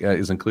is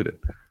included.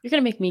 You're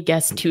gonna make me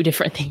guess 2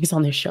 different things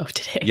on this show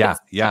today. Yeah.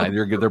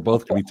 They're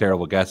both gonna be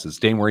terrible guesses.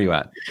 Dane, where are you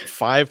at?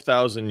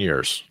 5,000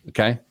 years.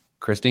 Okay,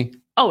 Christy.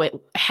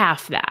 Oh,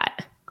 half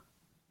that.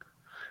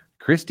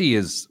 Christy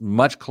is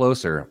much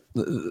closer.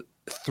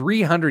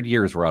 300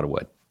 years we're out of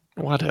wood.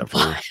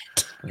 Whatever.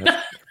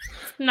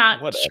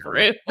 Not Whatever.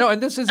 true. No,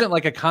 and this isn't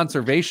like a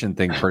conservation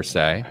thing per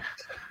se.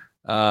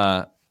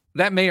 That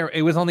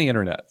it was on the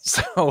internet.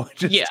 So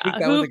just Yeah, take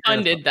that who with a grain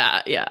of funded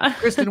that? Yeah.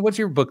 Kristen, what's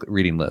your book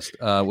reading list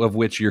of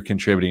which you're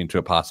contributing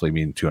to possibly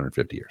being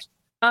 250 years?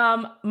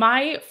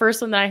 My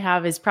first one that I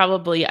have is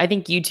probably, I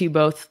think you two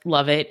both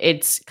love it.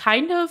 It's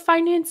kind of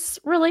finance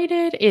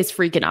related, is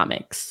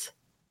Freakonomics.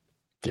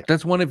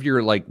 That's one of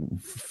your like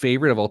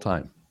favorite of all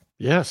time.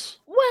 Yes.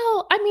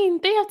 Well, I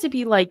mean, they have to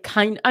be like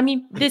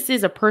this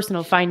is a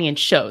personal finance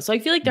show, so I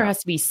feel like there has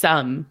to be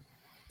some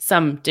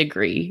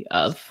degree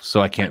of.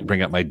 So I can't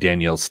bring up my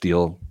Danielle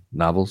Steele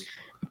novels.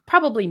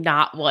 Probably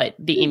not what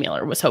the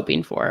emailer was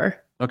hoping for.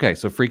 Okay,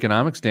 so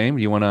Freakonomics, Dame,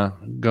 you want to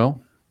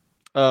go?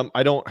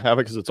 I don't have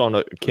it because it's on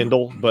a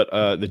Kindle, but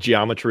The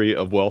Geometry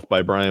of Wealth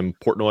by Brian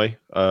Portnoy,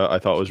 I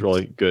thought was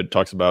really good.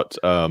 Talks about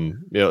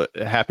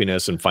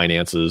happiness and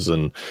finances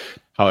and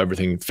how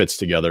everything fits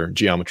together.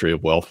 Geometry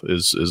of Wealth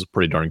is a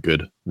pretty darn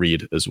good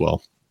read as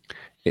well.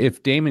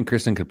 If Dame and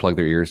Kristen could plug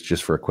their ears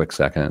just for a quick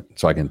second,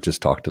 so I can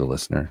just talk to the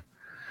listener.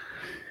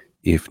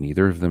 If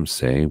neither of them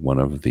say one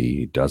of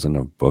the dozen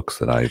of books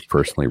that I've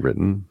personally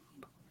written,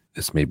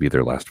 this may be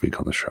their last week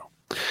on the show.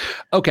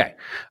 Okay.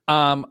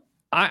 I'm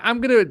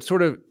going to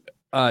sort of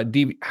how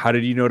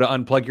did you know to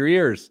unplug your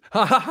ears?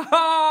 Ha ha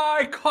ha!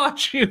 I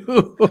caught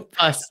you.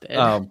 Busted.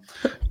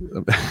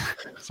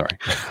 Sorry.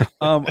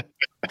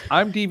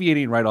 I'm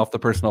deviating right off the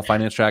personal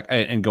finance track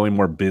and going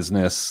more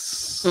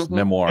business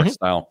memoir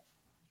style.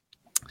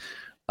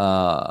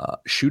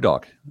 Shoe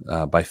Dog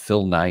by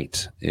Phil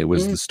Knight. It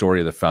was the story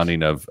of the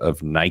founding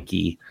of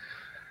Nike.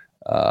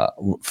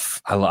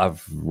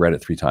 I've read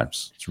it 3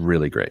 times. It's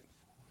really great.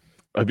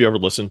 Have you ever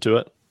listened to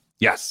it?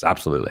 Yes,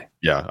 absolutely.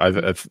 Yeah,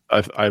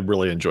 I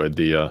really enjoyed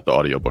the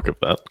audiobook of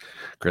that.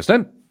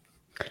 Kristen?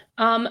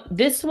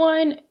 This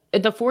one,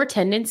 The 4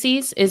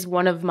 Tendencies, is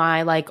one of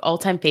my like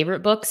all-time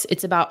favorite books.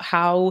 It's about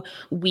how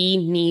we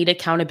need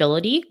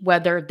accountability,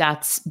 whether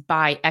that's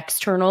by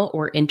external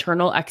or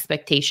internal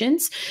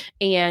expectations.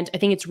 And I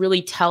think it's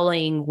really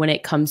telling when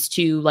it comes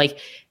to like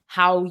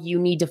how you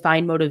need to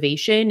find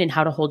motivation and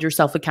how to hold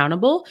yourself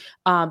accountable.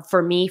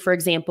 For me, for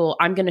example,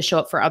 I'm going to show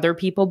up for other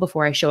people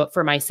before I show up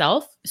for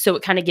myself. So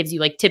it kind of gives you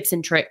like tips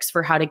and tricks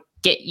for how to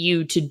get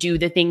you to do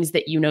the things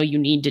that you know you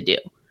need to do.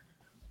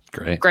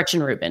 Great.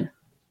 Gretchen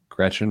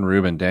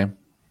Rubin, Dame.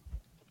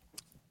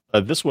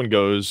 This one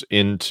goes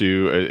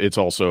into, it's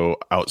also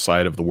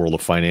outside of the world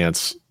of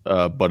finance,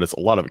 but a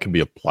lot of it can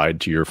be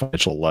applied to your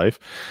financial life.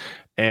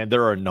 And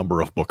there are a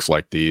number of books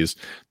like these.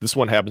 This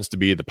one happens to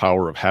be The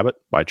Power of Habit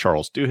by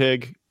Charles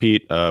Duhigg.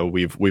 Pete,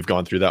 we've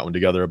gone through that one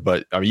together,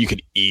 but I mean, you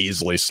could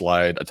easily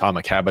slide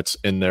Atomic Habits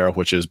in there,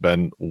 which has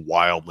been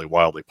wildly,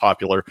 wildly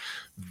popular.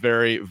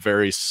 Very,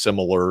 very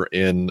similar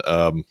in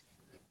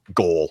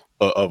goal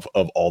of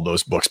all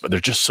those books, but they're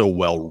just so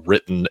well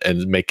written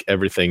and make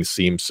everything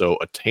seem so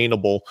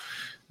attainable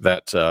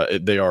that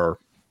they're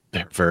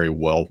very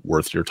well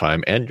worth your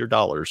time and your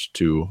dollars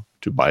to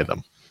buy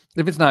them.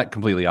 If it's not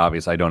completely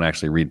obvious, I don't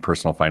actually read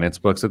personal finance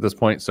books at this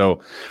point.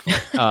 So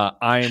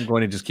I am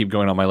going to just keep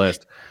going on my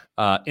list.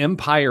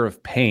 Empire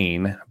of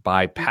Pain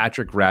by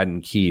Patrick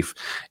Radden Keefe.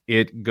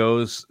 It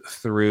goes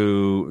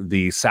through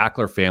the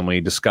Sackler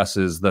family,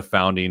 discusses the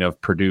founding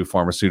of Purdue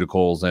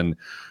Pharmaceuticals and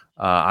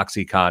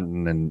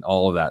OxyContin and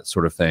all of that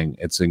sort of thing.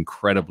 It's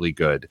incredibly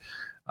good.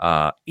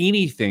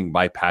 Anything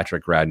by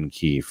Patrick Radden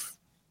Keefe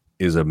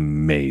is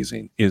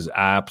amazing, is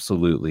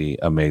absolutely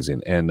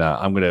amazing. And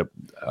I'm going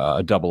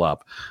to double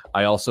up.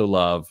 I also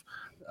love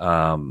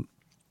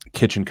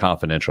Kitchen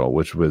Confidential,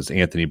 which was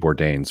Anthony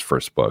Bourdain's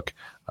first book.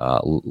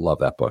 Love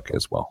that book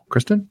as well.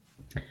 Kristen?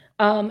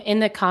 In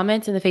the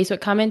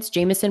Facebook comments,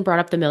 Jameson brought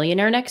up The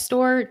Millionaire Next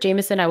Door.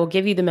 Jameson, I will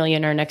give you The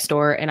Millionaire Next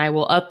Door, and I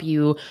will up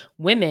you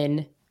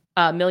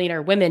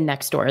Millionaire Women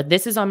Next Door.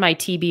 This is on my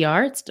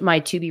TBR. It's my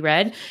to be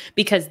read,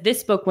 because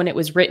this book, when it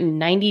was written,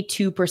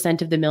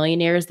 92% of the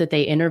millionaires that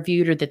they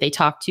interviewed or that they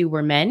talked to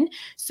were men.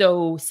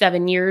 So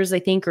 7 years, I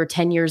think, or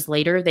 10 years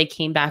later, they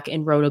came back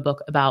and wrote a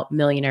book about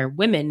Millionaire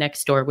Women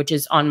Next Door, which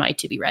is on my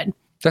to be read.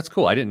 That's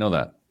cool. I didn't know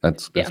that.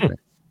 That's great.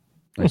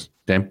 Nice.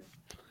 Dame?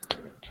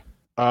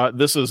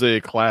 This is a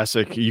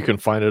classic. You can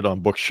find it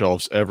on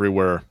bookshelves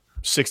everywhere.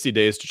 60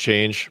 Days to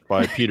Change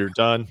by Peter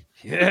Dunn.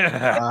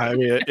 Yeah, I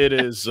mean, it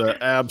is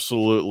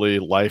absolutely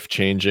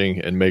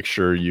life-changing, and make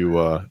sure you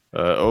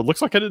it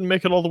looks like I didn't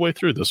make it all the way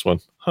through this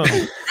one.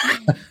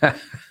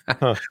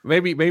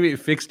 Maybe it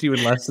fixed you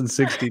in less than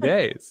 60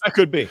 days. That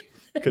could be.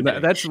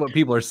 That's what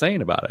people are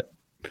saying about it.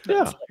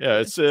 Yeah,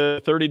 it's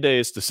 30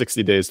 days to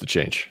 60 days to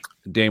change.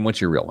 Dame,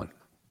 what's your real one?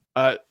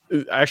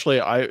 Actually,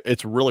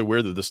 it's really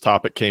weird that this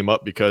topic came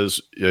up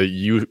because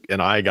you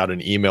and I got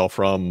an email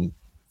from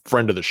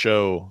friend of the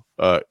show,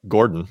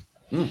 Gordon,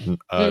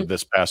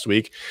 this past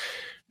week,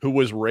 who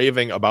was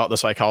raving about The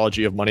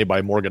Psychology of Money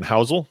by Morgan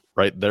Housel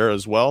right there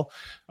as well.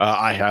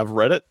 I have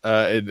read it.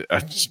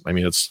 It's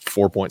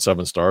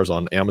 4.7 stars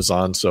on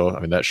Amazon. So, I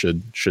mean, that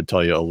should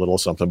tell you a little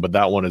something, but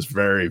that one is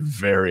very,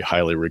 very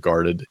highly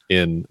regarded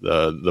in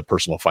the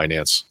personal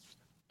finance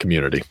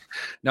community.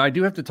 Now, I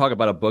do have to talk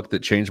about a book that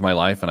changed my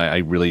life, and I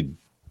really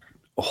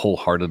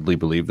wholeheartedly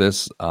believe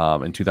this.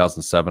 In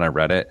 2007, I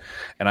read it.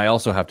 And I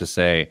also have to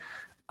say,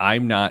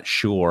 I'm not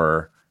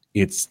sure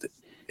it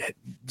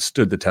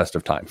stood the test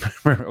of time.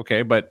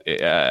 Okay. But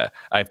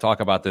I've talked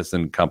about this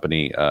in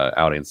company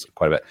outings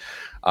quite a bit.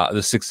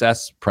 The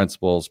Success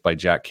Principles by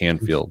Jack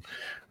Canfield.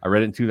 I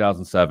read it in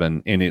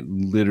 2007, and it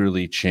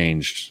literally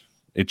changed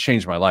It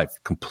changed my life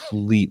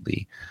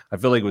completely. I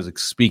feel like it was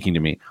speaking to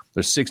me.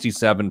 There's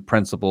 67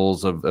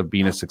 principles of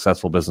being a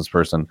successful business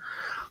person.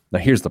 Now,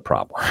 here's the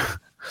problem.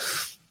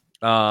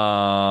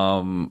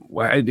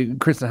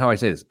 Kristen, how I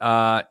say this?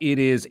 It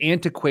is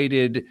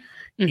antiquated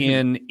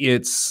in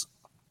its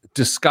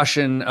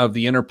discussion of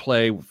the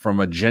interplay from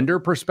a gender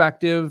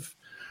perspective,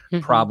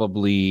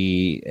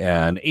 probably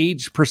an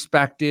age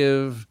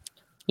perspective,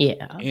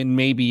 and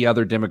maybe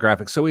other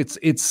demographics. So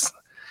it's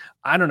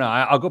I don't know.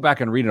 I'll go back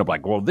and read it. I'm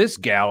like, well, this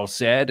gal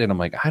said, and I'm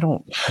like, I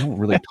don't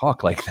really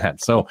talk like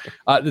that. So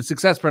the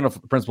success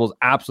principles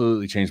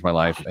absolutely changed my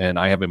life, and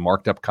I have a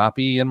marked up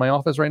copy in my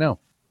office right now.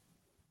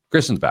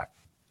 Kristen's back.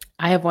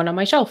 I have one on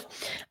my shelf.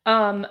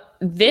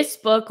 This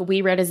book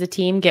we read as a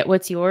team, Get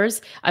What's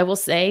Yours. I will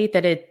say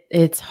that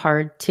it's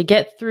hard to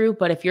get through,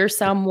 but if you're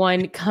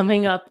someone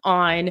coming up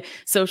on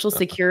Social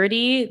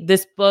Security,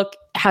 this book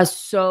has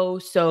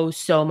so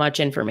much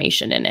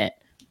information in it.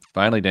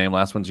 Finally, Dame,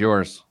 last one's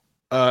yours.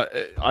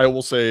 I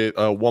will say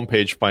a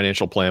one-page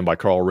financial plan by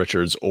Carl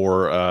Richards,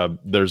 or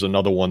there's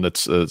another one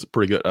that's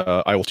pretty good.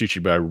 I Will Teach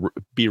You to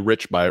Be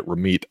Rich by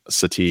Ramit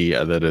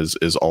Sethi. That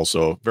is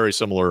also very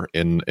similar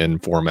in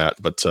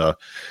format, but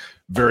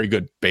very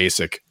good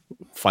basic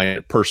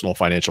personal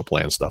financial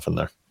plan stuff in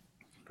there.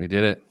 We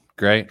did it.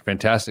 Great.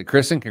 Fantastic.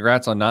 Kristen,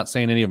 congrats on not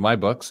saying any of my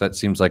books. That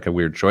seems like a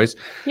weird choice.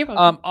 You're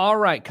welcome. All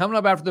right. Coming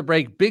up after the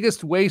break,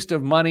 biggest waste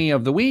of money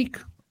of the week.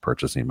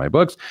 Purchasing my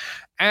books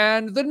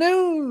and the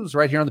news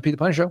right here on the Pete the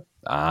Planner Show.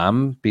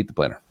 I'm Pete the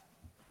Planner.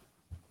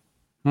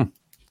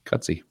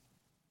 Gutsy.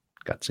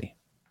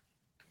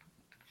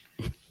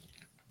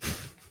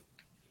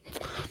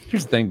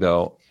 Here's the thing,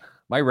 though.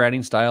 My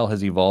writing style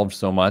has evolved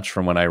so much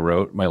from when I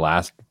wrote my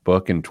last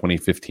book in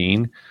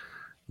 2015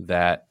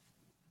 that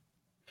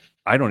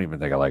I don't even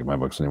think I like my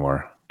books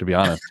anymore, to be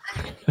honest.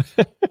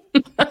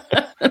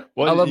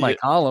 Well, I love my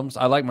columns.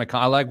 I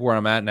like where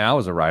I'm at now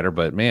as a writer,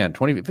 but man,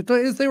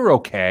 they were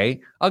okay.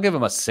 I'll give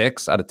them a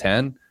 6 out of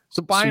 10.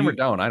 So buy them or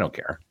don't. I don't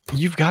care.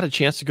 You've got a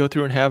chance to go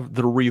through and have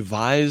the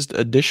revised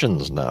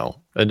editions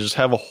now and just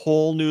have a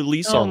whole new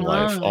lease on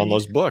life on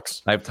those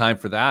books. I have time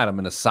for that. I'm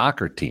in a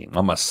soccer team.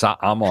 I'm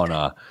on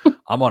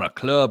a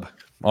club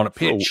on a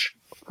pitch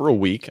for a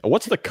week.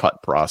 What's the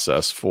cut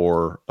process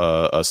for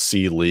a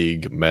C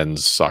League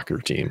men's soccer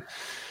team?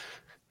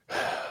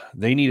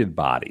 They needed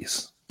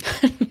bodies.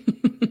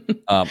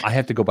 I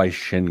have to go buy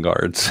shin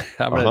guards.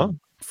 I'm a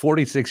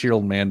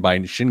 46-year-old man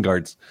buying shin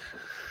guards.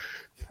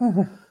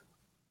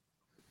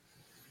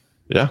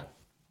 Yeah.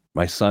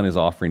 My son is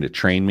offering to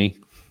train me.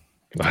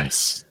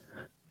 Nice.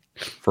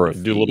 For a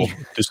do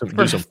some.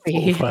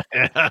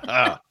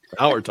 Now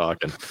we're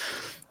talking.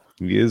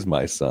 He is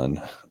my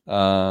son.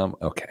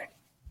 Okay.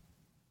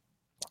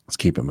 Let's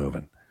keep it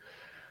moving.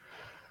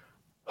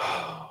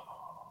 All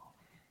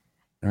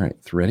right.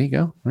 Ready?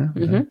 Go.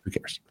 Who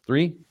cares?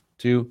 3,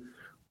 2,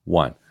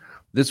 1.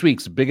 This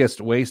week's biggest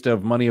waste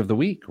of money of the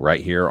week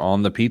right here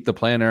on the Pete the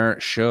Planner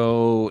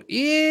Show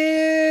is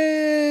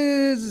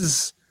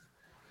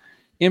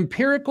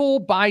Empirical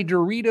by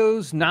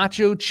Doritos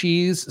Nacho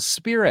Cheese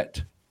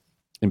Spirit.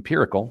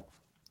 Empirical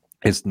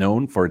is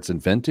known for its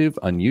inventive,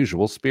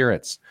 unusual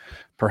spirits.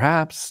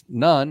 Perhaps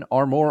none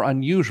are more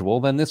unusual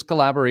than this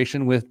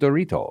collaboration with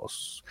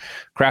Doritos.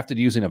 Crafted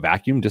using a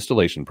vacuum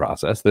distillation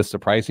process, this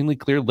surprisingly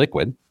clear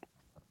liquid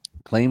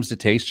claims to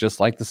taste just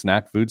like the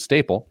snack food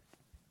staple,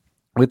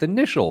 with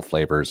initial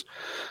flavors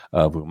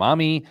of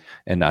umami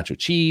and nacho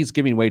cheese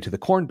giving way to the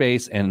corn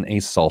base and a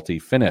salty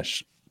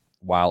finish.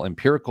 While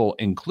Empirical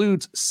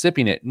includes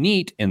sipping it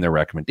neat in their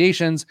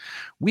recommendations,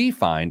 we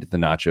find the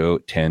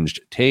nacho-tinged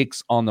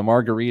takes on the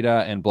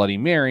margarita and Bloody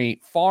Mary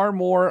far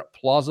more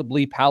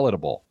plausibly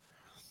palatable.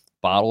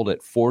 Bottled at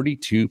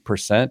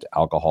 42%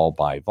 alcohol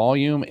by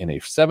volume in a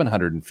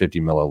 750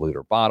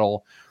 milliliter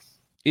bottle,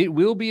 it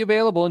will be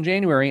available in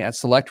January at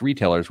select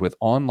retailers with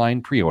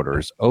online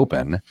pre-orders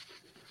open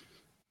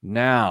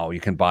now.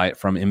 You can buy it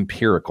from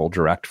Empirical,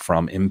 direct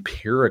from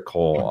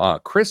Empirical.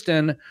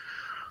 Kristen,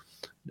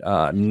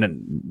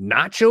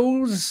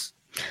 nachos,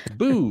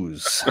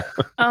 booze.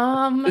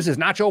 This is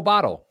nacho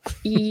bottle.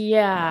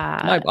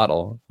 Yeah. My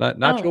bottle,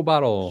 nacho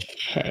bottle.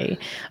 Okay.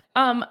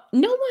 No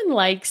one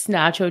likes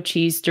nacho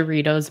cheese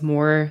Doritos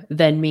more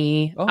than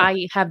me.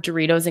 I have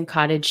Doritos and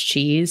cottage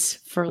cheese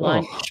for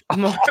lunch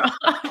more often.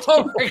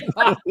 Oh my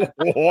God.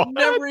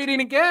 Never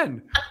eating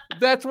again.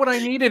 That's what I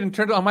needed in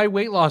terms of my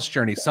weight loss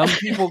journey. Some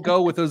people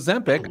go with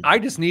Ozempic. I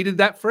just needed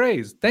that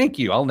phrase. Thank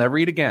you. I'll never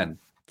eat again.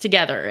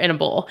 Together in a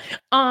bowl.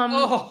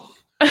 So,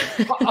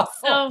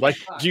 like,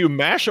 do you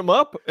mash them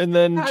up and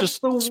then just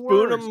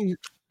spoon them?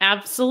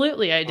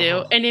 Absolutely, I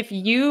do. And if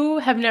you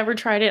have never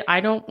tried it, I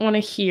don't want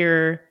to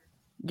hear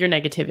your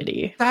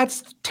negativity.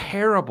 That's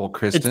terrible,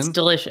 Kristen. It's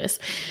delicious.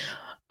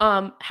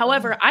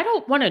 However, I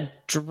don't want to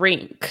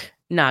drink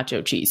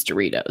nacho cheese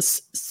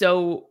Doritos.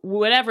 So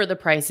whatever the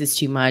price is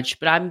too much,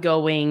 but I'm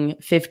going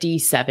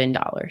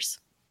 $57.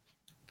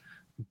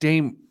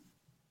 Dame,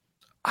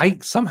 I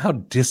somehow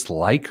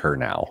dislike her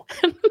now.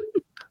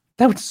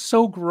 That was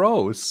so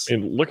gross.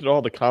 And look at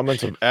all the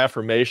comments of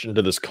affirmation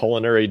to this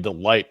culinary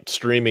delight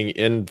streaming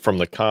in from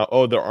the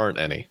Oh, there aren't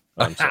any.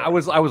 I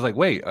was like,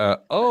 wait,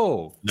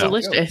 no.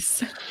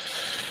 Delicious.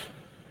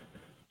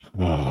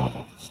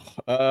 I'm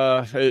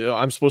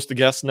supposed to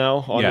guess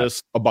now on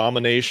this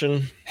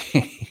abomination.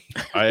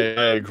 I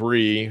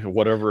agree.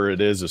 Whatever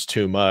it is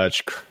too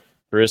much.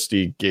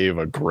 Christy gave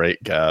a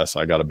great guess.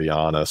 I got to be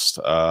honest.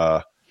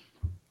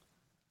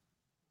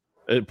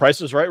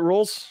 Price is Right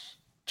rules?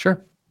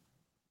 Sure.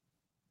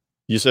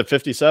 You said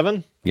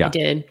 57? Yeah. I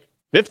did.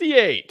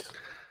 58.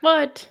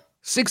 What?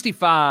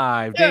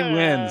 65. Dame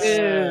wins.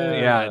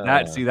 Yeah.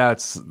 That's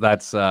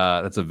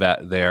a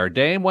bet there.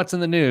 Dame, what's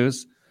in the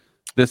news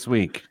this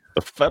week?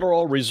 The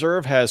Federal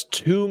Reserve has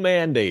two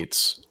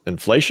mandates: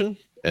 inflation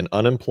and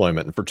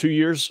unemployment. And for 2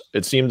 years,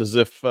 it seemed as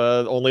if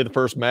only the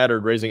first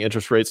mattered, raising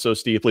interest rates so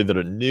steeply that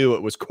it knew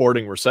it was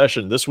courting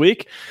recession. This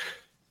week,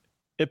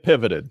 it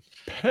pivoted.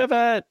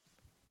 Pivot.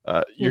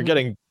 You're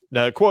getting,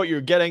 quote,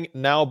 you're getting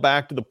now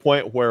back to the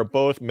point where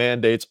both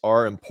mandates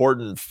are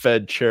important.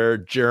 Fed Chair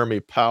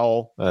Jeremy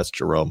Powell, that's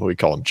Jerome, we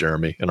call him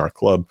Jeremy in our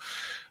club,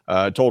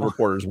 told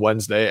reporters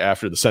Wednesday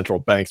after the central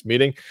bank's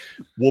meeting,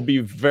 we'll be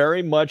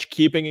very much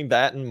keeping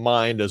that in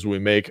mind as we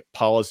make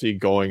policy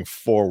going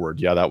forward.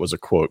 Yeah, that was a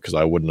quote because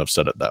I wouldn't have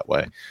said it that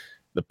way.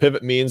 The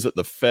pivot means that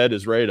the Fed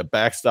is ready to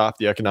backstop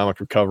the economic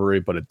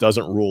recovery, but it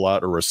doesn't rule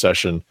out a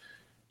recession,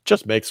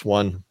 just makes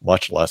one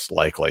much less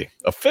likely.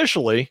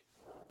 Officially,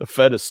 the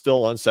Fed is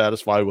still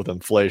unsatisfied with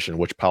inflation,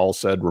 which Powell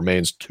said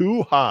remains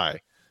too high.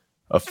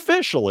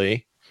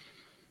 Officially,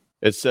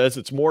 it says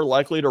it's more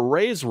likely to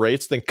raise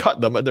rates than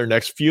cut them at their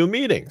next few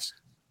meetings.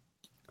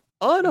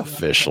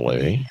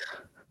 Unofficially,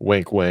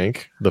 wink,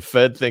 wink, the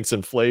Fed thinks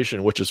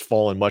inflation, which has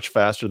fallen much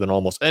faster than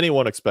almost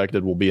anyone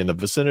expected, will be in the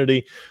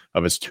vicinity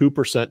of its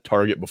 2%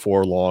 target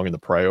before long, and the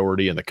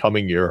priority in the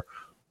coming year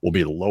will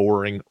be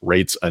lowering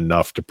rates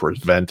enough to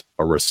prevent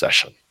a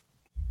recession.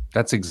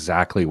 That's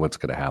exactly what's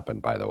going to happen,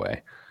 by the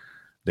way.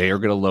 They are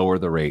going to lower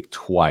the rate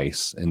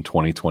twice in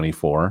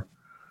 2024.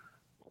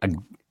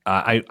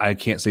 I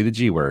can't say the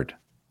G word.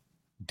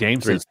 Dame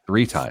says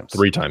 3 times.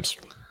 3 times.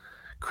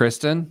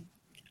 Kristen?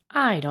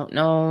 I don't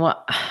know.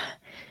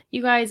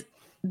 You guys,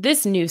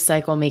 this news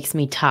cycle makes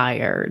me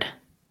tired.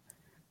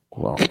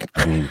 Well,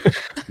 I mean,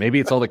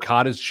 maybe it's all the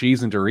cottage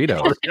cheese and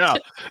Doritos. Yeah.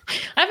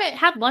 I haven't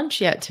had lunch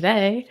yet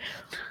today.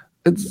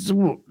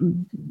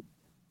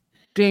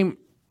 Dame,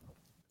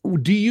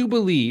 do you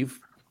believe...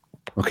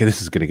 Okay,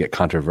 this is going to get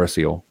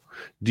controversial.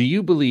 Do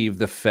you believe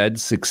the Fed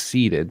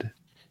succeeded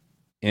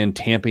in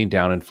tamping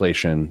down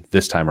inflation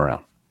this time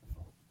around?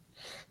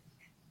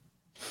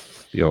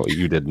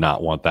 You did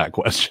not want that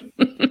question.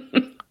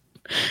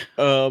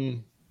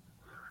 No,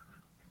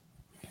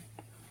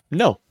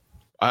 no,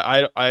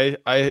 I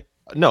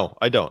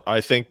don't.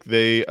 I think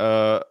they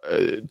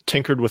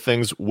tinkered with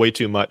things way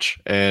too much,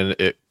 and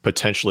it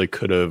potentially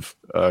could have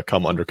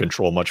come under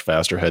control much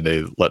faster had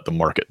they let the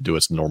market do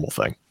its normal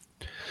thing.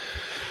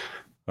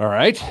 All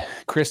right.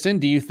 Kristen,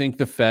 do you think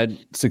the Fed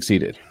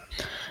succeeded?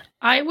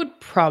 I would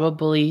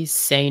probably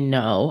say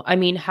no. I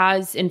mean,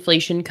 has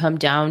inflation come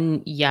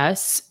down?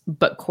 Yes,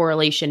 but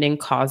correlation and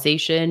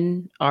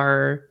causation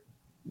are,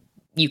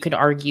 you could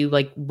argue,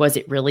 like, was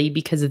it really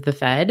because of the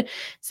Fed?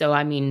 So,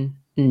 I mean,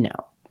 no.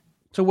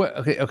 So what?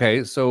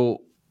 Okay.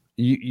 So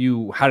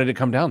you how did it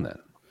come down then?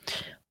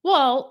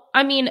 Well,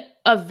 I mean,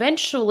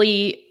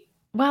 eventually,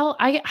 well,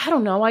 I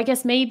don't know. I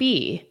guess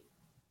maybe.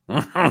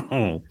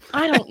 I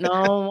don't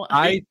know.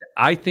 I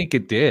think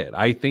it did.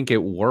 I think it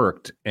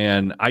worked,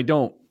 and I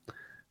don't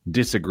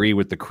disagree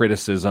with the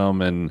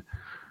criticism and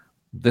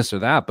this or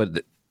that,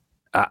 but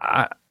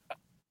I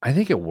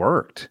think it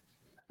worked.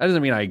 That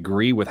doesn't mean I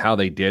agree with how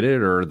they did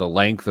it or the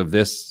length of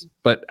this,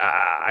 but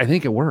I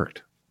think it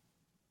worked.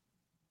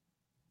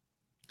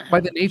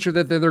 By the nature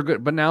that they're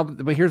good,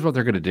 but here's what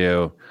they're going to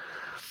do.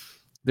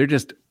 They're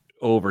just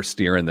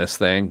oversteering this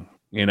thing.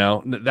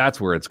 That's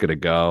where it's going to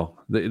go.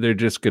 They're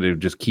just going to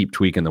just keep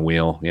tweaking the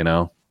wheel. Yeah.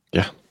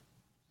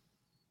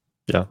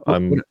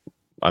 I'm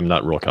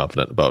not real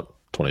confident about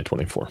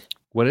 2024.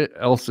 What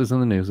else is in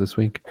the news this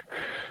week?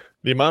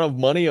 The amount of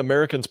money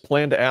Americans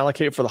plan to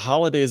allocate for the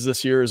holidays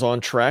this year is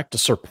on track to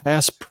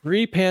surpass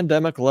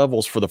pre-pandemic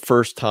levels for the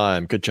first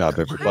time. Good job,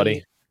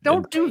 everybody.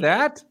 Don't do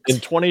that. In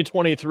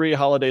 2023,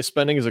 holiday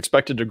spending is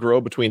expected to grow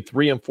between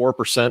 3 and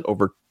 4%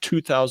 over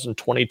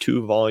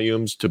 2022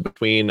 volumes to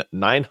between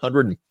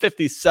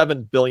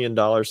 $957 billion and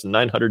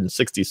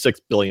 $966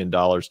 billion,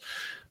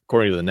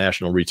 according to the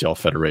National Retail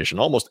Federation.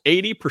 Almost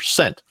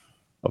 80%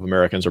 of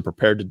Americans are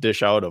prepared to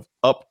dish out of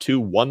up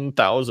to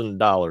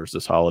 $1,000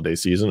 this holiday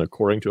season,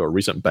 according to a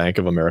recent Bank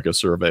of America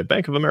survey.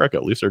 Bank of America,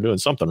 at least they're doing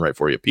something right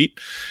for you, Pete.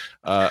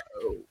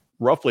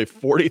 Roughly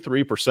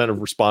 43%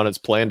 of respondents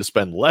plan to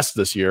spend less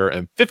this year,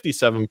 and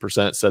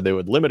 57% said they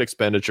would limit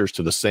expenditures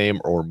to the same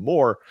or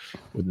more,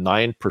 with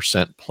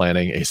 9%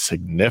 planning a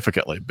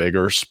significantly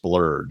bigger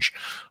splurge.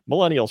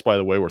 Millennials, by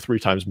the way, were 3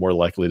 times more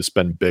likely to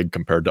spend big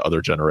compared to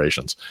other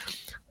generations.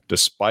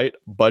 Despite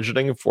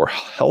budgeting for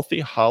healthy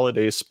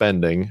holiday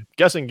spending,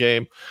 guessing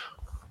game,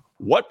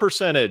 What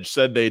percentage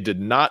said they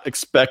did not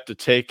expect to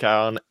take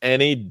on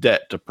any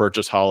debt to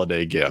purchase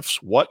holiday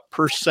gifts? What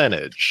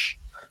percentage?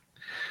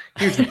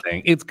 Here's the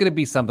thing. It's going to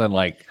be something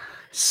like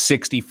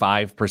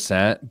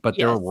 65%, but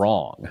they're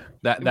wrong.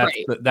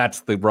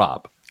 That's the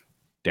rub.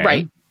 Dan?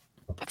 Right.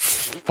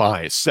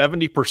 Fine.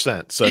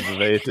 70% said that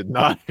they did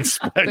not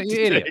expect to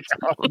take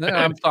on No,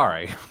 I'm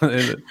sorry.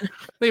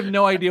 They have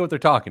no idea what they're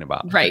talking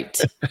about. Right.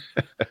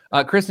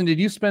 Kristen, did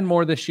you spend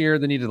more this year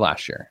than you did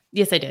last year?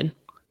 Yes, I did.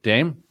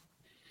 Dame?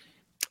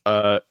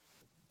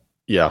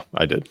 Yeah,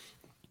 I did.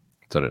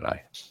 So did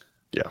I.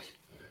 Yeah.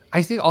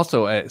 I think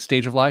also at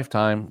stage of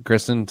lifetime,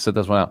 Kristen said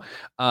this one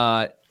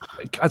out.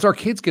 As our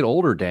kids get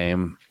older,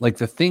 Dame, like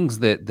the things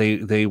that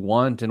they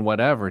want and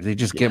whatever, they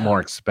just get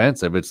more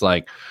expensive. It's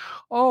like,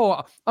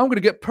 oh, I'm going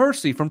to get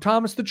Percy from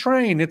Thomas the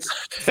Train. It's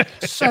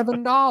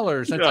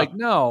 $7. It's like,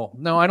 no,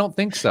 I don't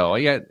think so.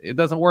 Yeah, it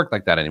doesn't work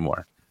like that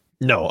anymore.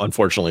 No,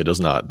 unfortunately, it does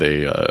not.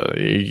 They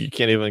you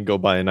can't even go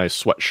buy a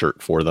nice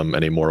sweatshirt for them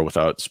anymore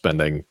without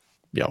spending,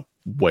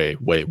 way,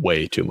 way,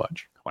 way too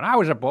much. When I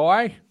was a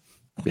boy,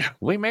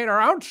 we made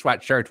our own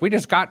sweatshirts. We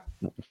just got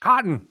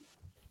cotton.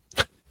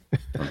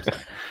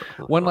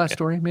 One last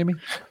story, maybe.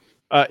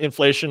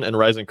 Inflation and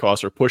rising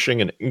costs are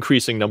pushing an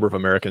increasing number of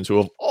Americans who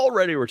have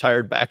already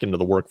retired back into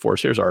the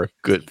workforce. Here's our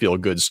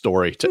feel-good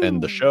story to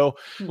end the show.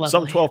 Lovely.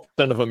 Some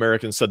 12% of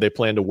Americans said they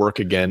plan to work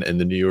again in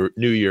the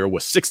new year,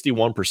 with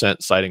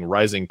 61% citing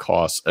rising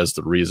costs as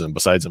the reason.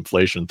 Besides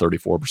inflation,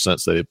 34%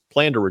 say they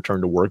plan to return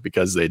to work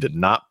because they did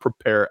not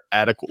prepare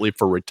adequately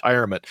for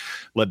retirement.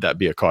 Let that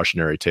be a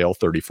cautionary tale,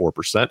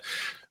 34%.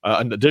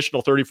 An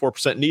additional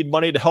 34% need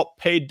money to help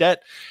pay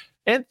debt.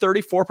 And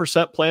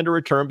 34% plan to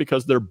return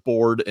because they're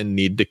bored and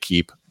need to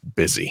keep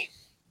busy.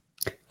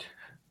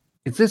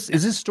 Is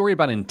this story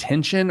about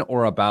intention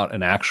or about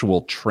an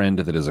actual trend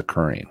that is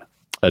occurring?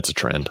 That's a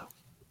trend.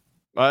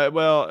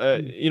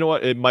 You know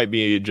what? It might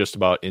be just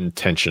about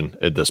intention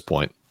at this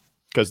point,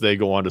 because they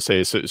go on to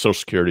say Social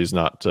Security is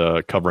not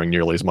covering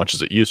nearly as much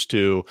as it used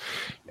to,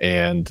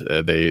 and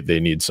they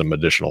need some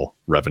additional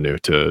revenue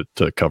to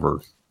cover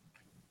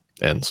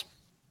ends.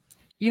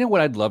 You know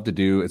what I'd love to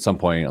do at some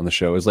point on the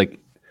show is like,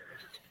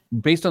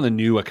 based on the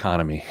new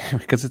economy,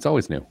 because it's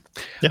always new.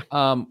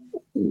 Yeah.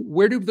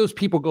 Where do those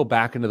people go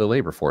back into the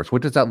labor force?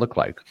 What does that look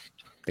like?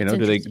 Do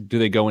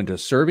they go into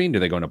serving? Do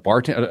they go into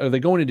bartending? Are they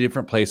going to a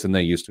different place than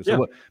they used to?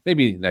 So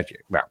maybe next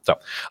year. Well, so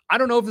I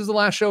don't know if this is the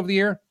last show of the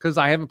year because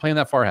I haven't planned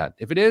that far ahead.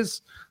 If it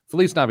is,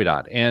 Feliz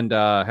Navidad and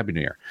Happy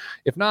New Year.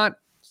 If not,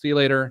 see you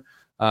later.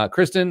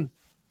 Kristen,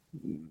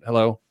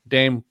 hello.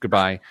 Dame,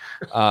 goodbye.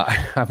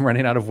 I'm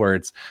running out of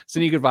words.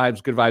 Sending you good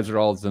vibes. Good vibes are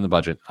all that's in the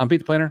budget. I'm Pete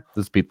the Planner.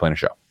 This is Pete the Planner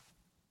Show.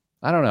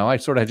 I don't know. I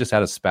sort of just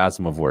had a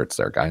spasm of words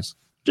there, guys.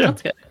 Yeah.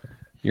 That's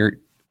good.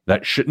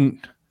 That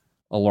shouldn't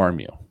alarm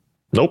you.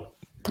 Nope.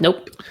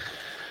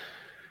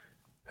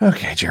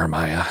 Okay,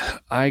 Jeremiah,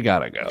 I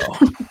gotta go.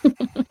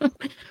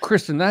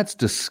 Kristen, that's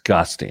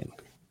disgusting.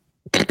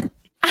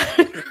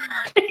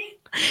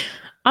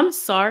 I'm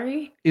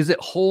sorry. Is it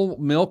whole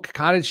milk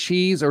cottage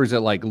cheese or is it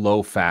like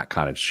low fat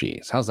cottage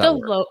cheese? How's that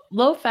work?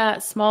 Low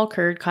fat, small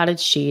curd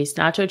cottage cheese,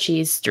 nacho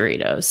cheese,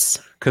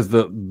 Doritos. Because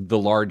the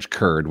large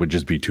curd would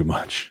just be too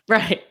much.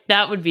 Right.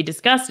 That would be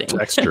disgusting.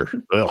 Texture.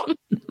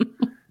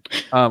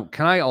 Can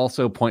I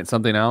also point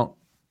something out?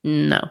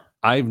 No.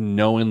 I've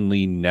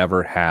knowingly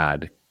never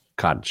had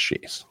cottage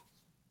cheese.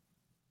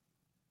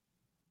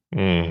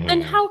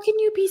 Then how can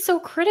you be so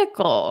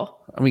critical?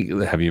 I mean,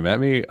 have you met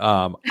me?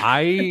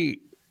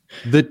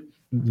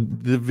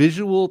 The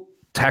visual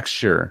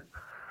texture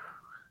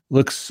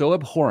looks so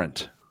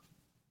abhorrent.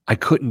 I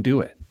couldn't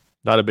do it.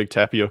 Not a big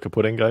tapioca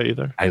pudding guy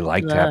either. I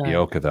like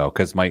tapioca though,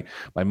 because my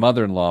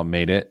mother-in-law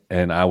made it,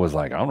 and I was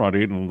like, I'm not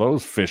eating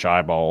those fish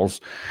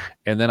eyeballs.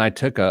 And then I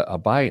took a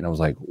bite, and I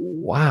was like,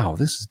 wow,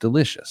 this is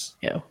delicious.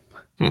 Yeah.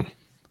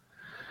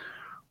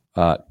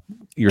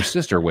 Your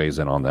sister weighs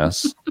in on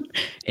this.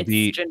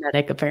 It's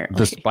genetic, apparently.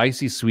 The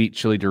spicy sweet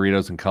chili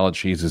Doritos and college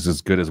cheese is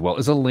as good as well.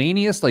 Is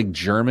Elanius like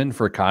German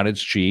for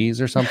cottage cheese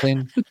or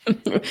something?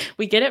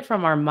 We get it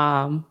from our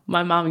mom.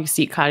 My mom used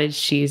to eat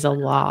cottage cheese a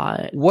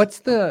lot. What's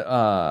the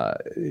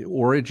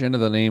origin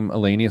of the name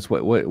Elanius?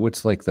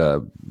 What's like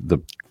the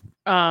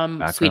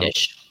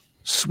Swedish.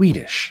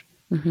 Swedish.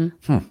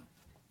 Mm-hmm.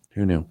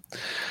 Who knew?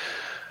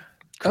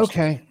 Kristen.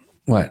 Okay.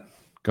 What?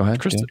 Go ahead.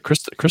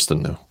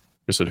 Kristen knew.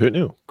 You said who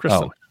knew?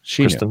 Kristen. Oh,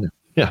 Kristen knew.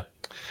 Yeah.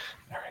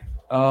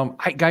 All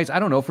right. Guys, I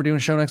don't know if we're doing a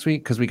show next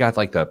week because we got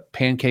like the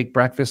pancake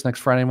breakfast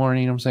next Friday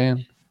morning. You know what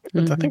I'm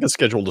saying? I think it's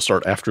scheduled to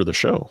start after the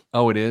show.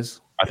 Oh, it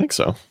is? I think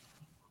so.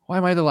 Why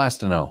am I the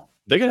last to know?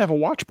 They could have a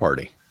watch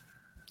party.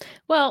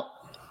 Well,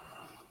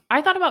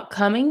 I thought about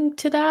coming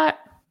to that,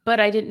 but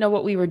I didn't know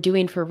what we were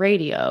doing for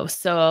radio.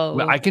 So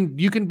well,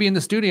 you can be in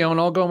the studio and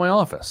I'll go in my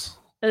office.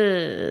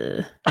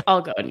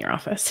 I'll go in your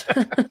office.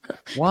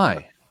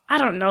 Why? I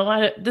don't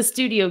know. The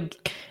studio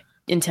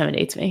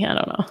intimidates me. I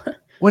don't know.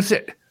 What's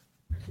it?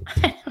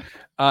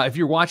 If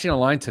you're watching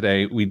online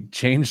today, we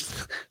changed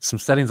some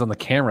settings on the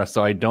camera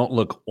so I don't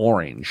look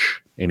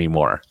orange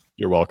anymore.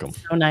 You're welcome.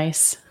 So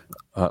nice.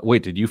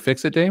 Wait, did you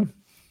fix it, Dave?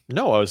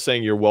 No, I was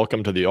saying you're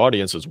welcome to the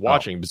audience is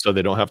watching, so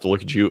they don't have to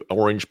look at you,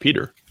 Orange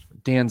Peter.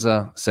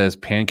 Danza says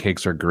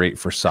pancakes are great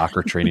for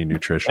soccer training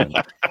nutrition.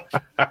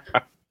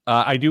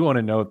 I do want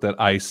to note that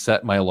I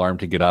set my alarm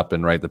to get up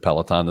and ride the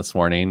Peloton this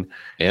morning.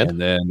 And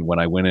then when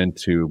I went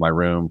into my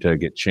room to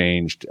get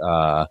changed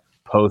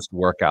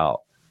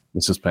post-workout,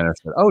 Mrs. Penner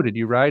said, "Oh, did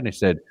you ride?" And I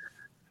said,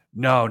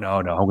 No.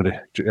 I'm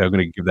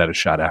gonna give that a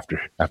shot after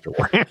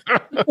work.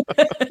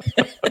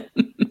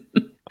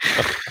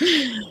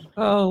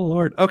 Oh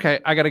Lord. Okay,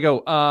 I gotta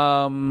go.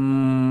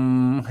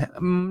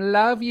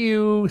 Love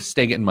you.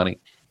 Stay getting money.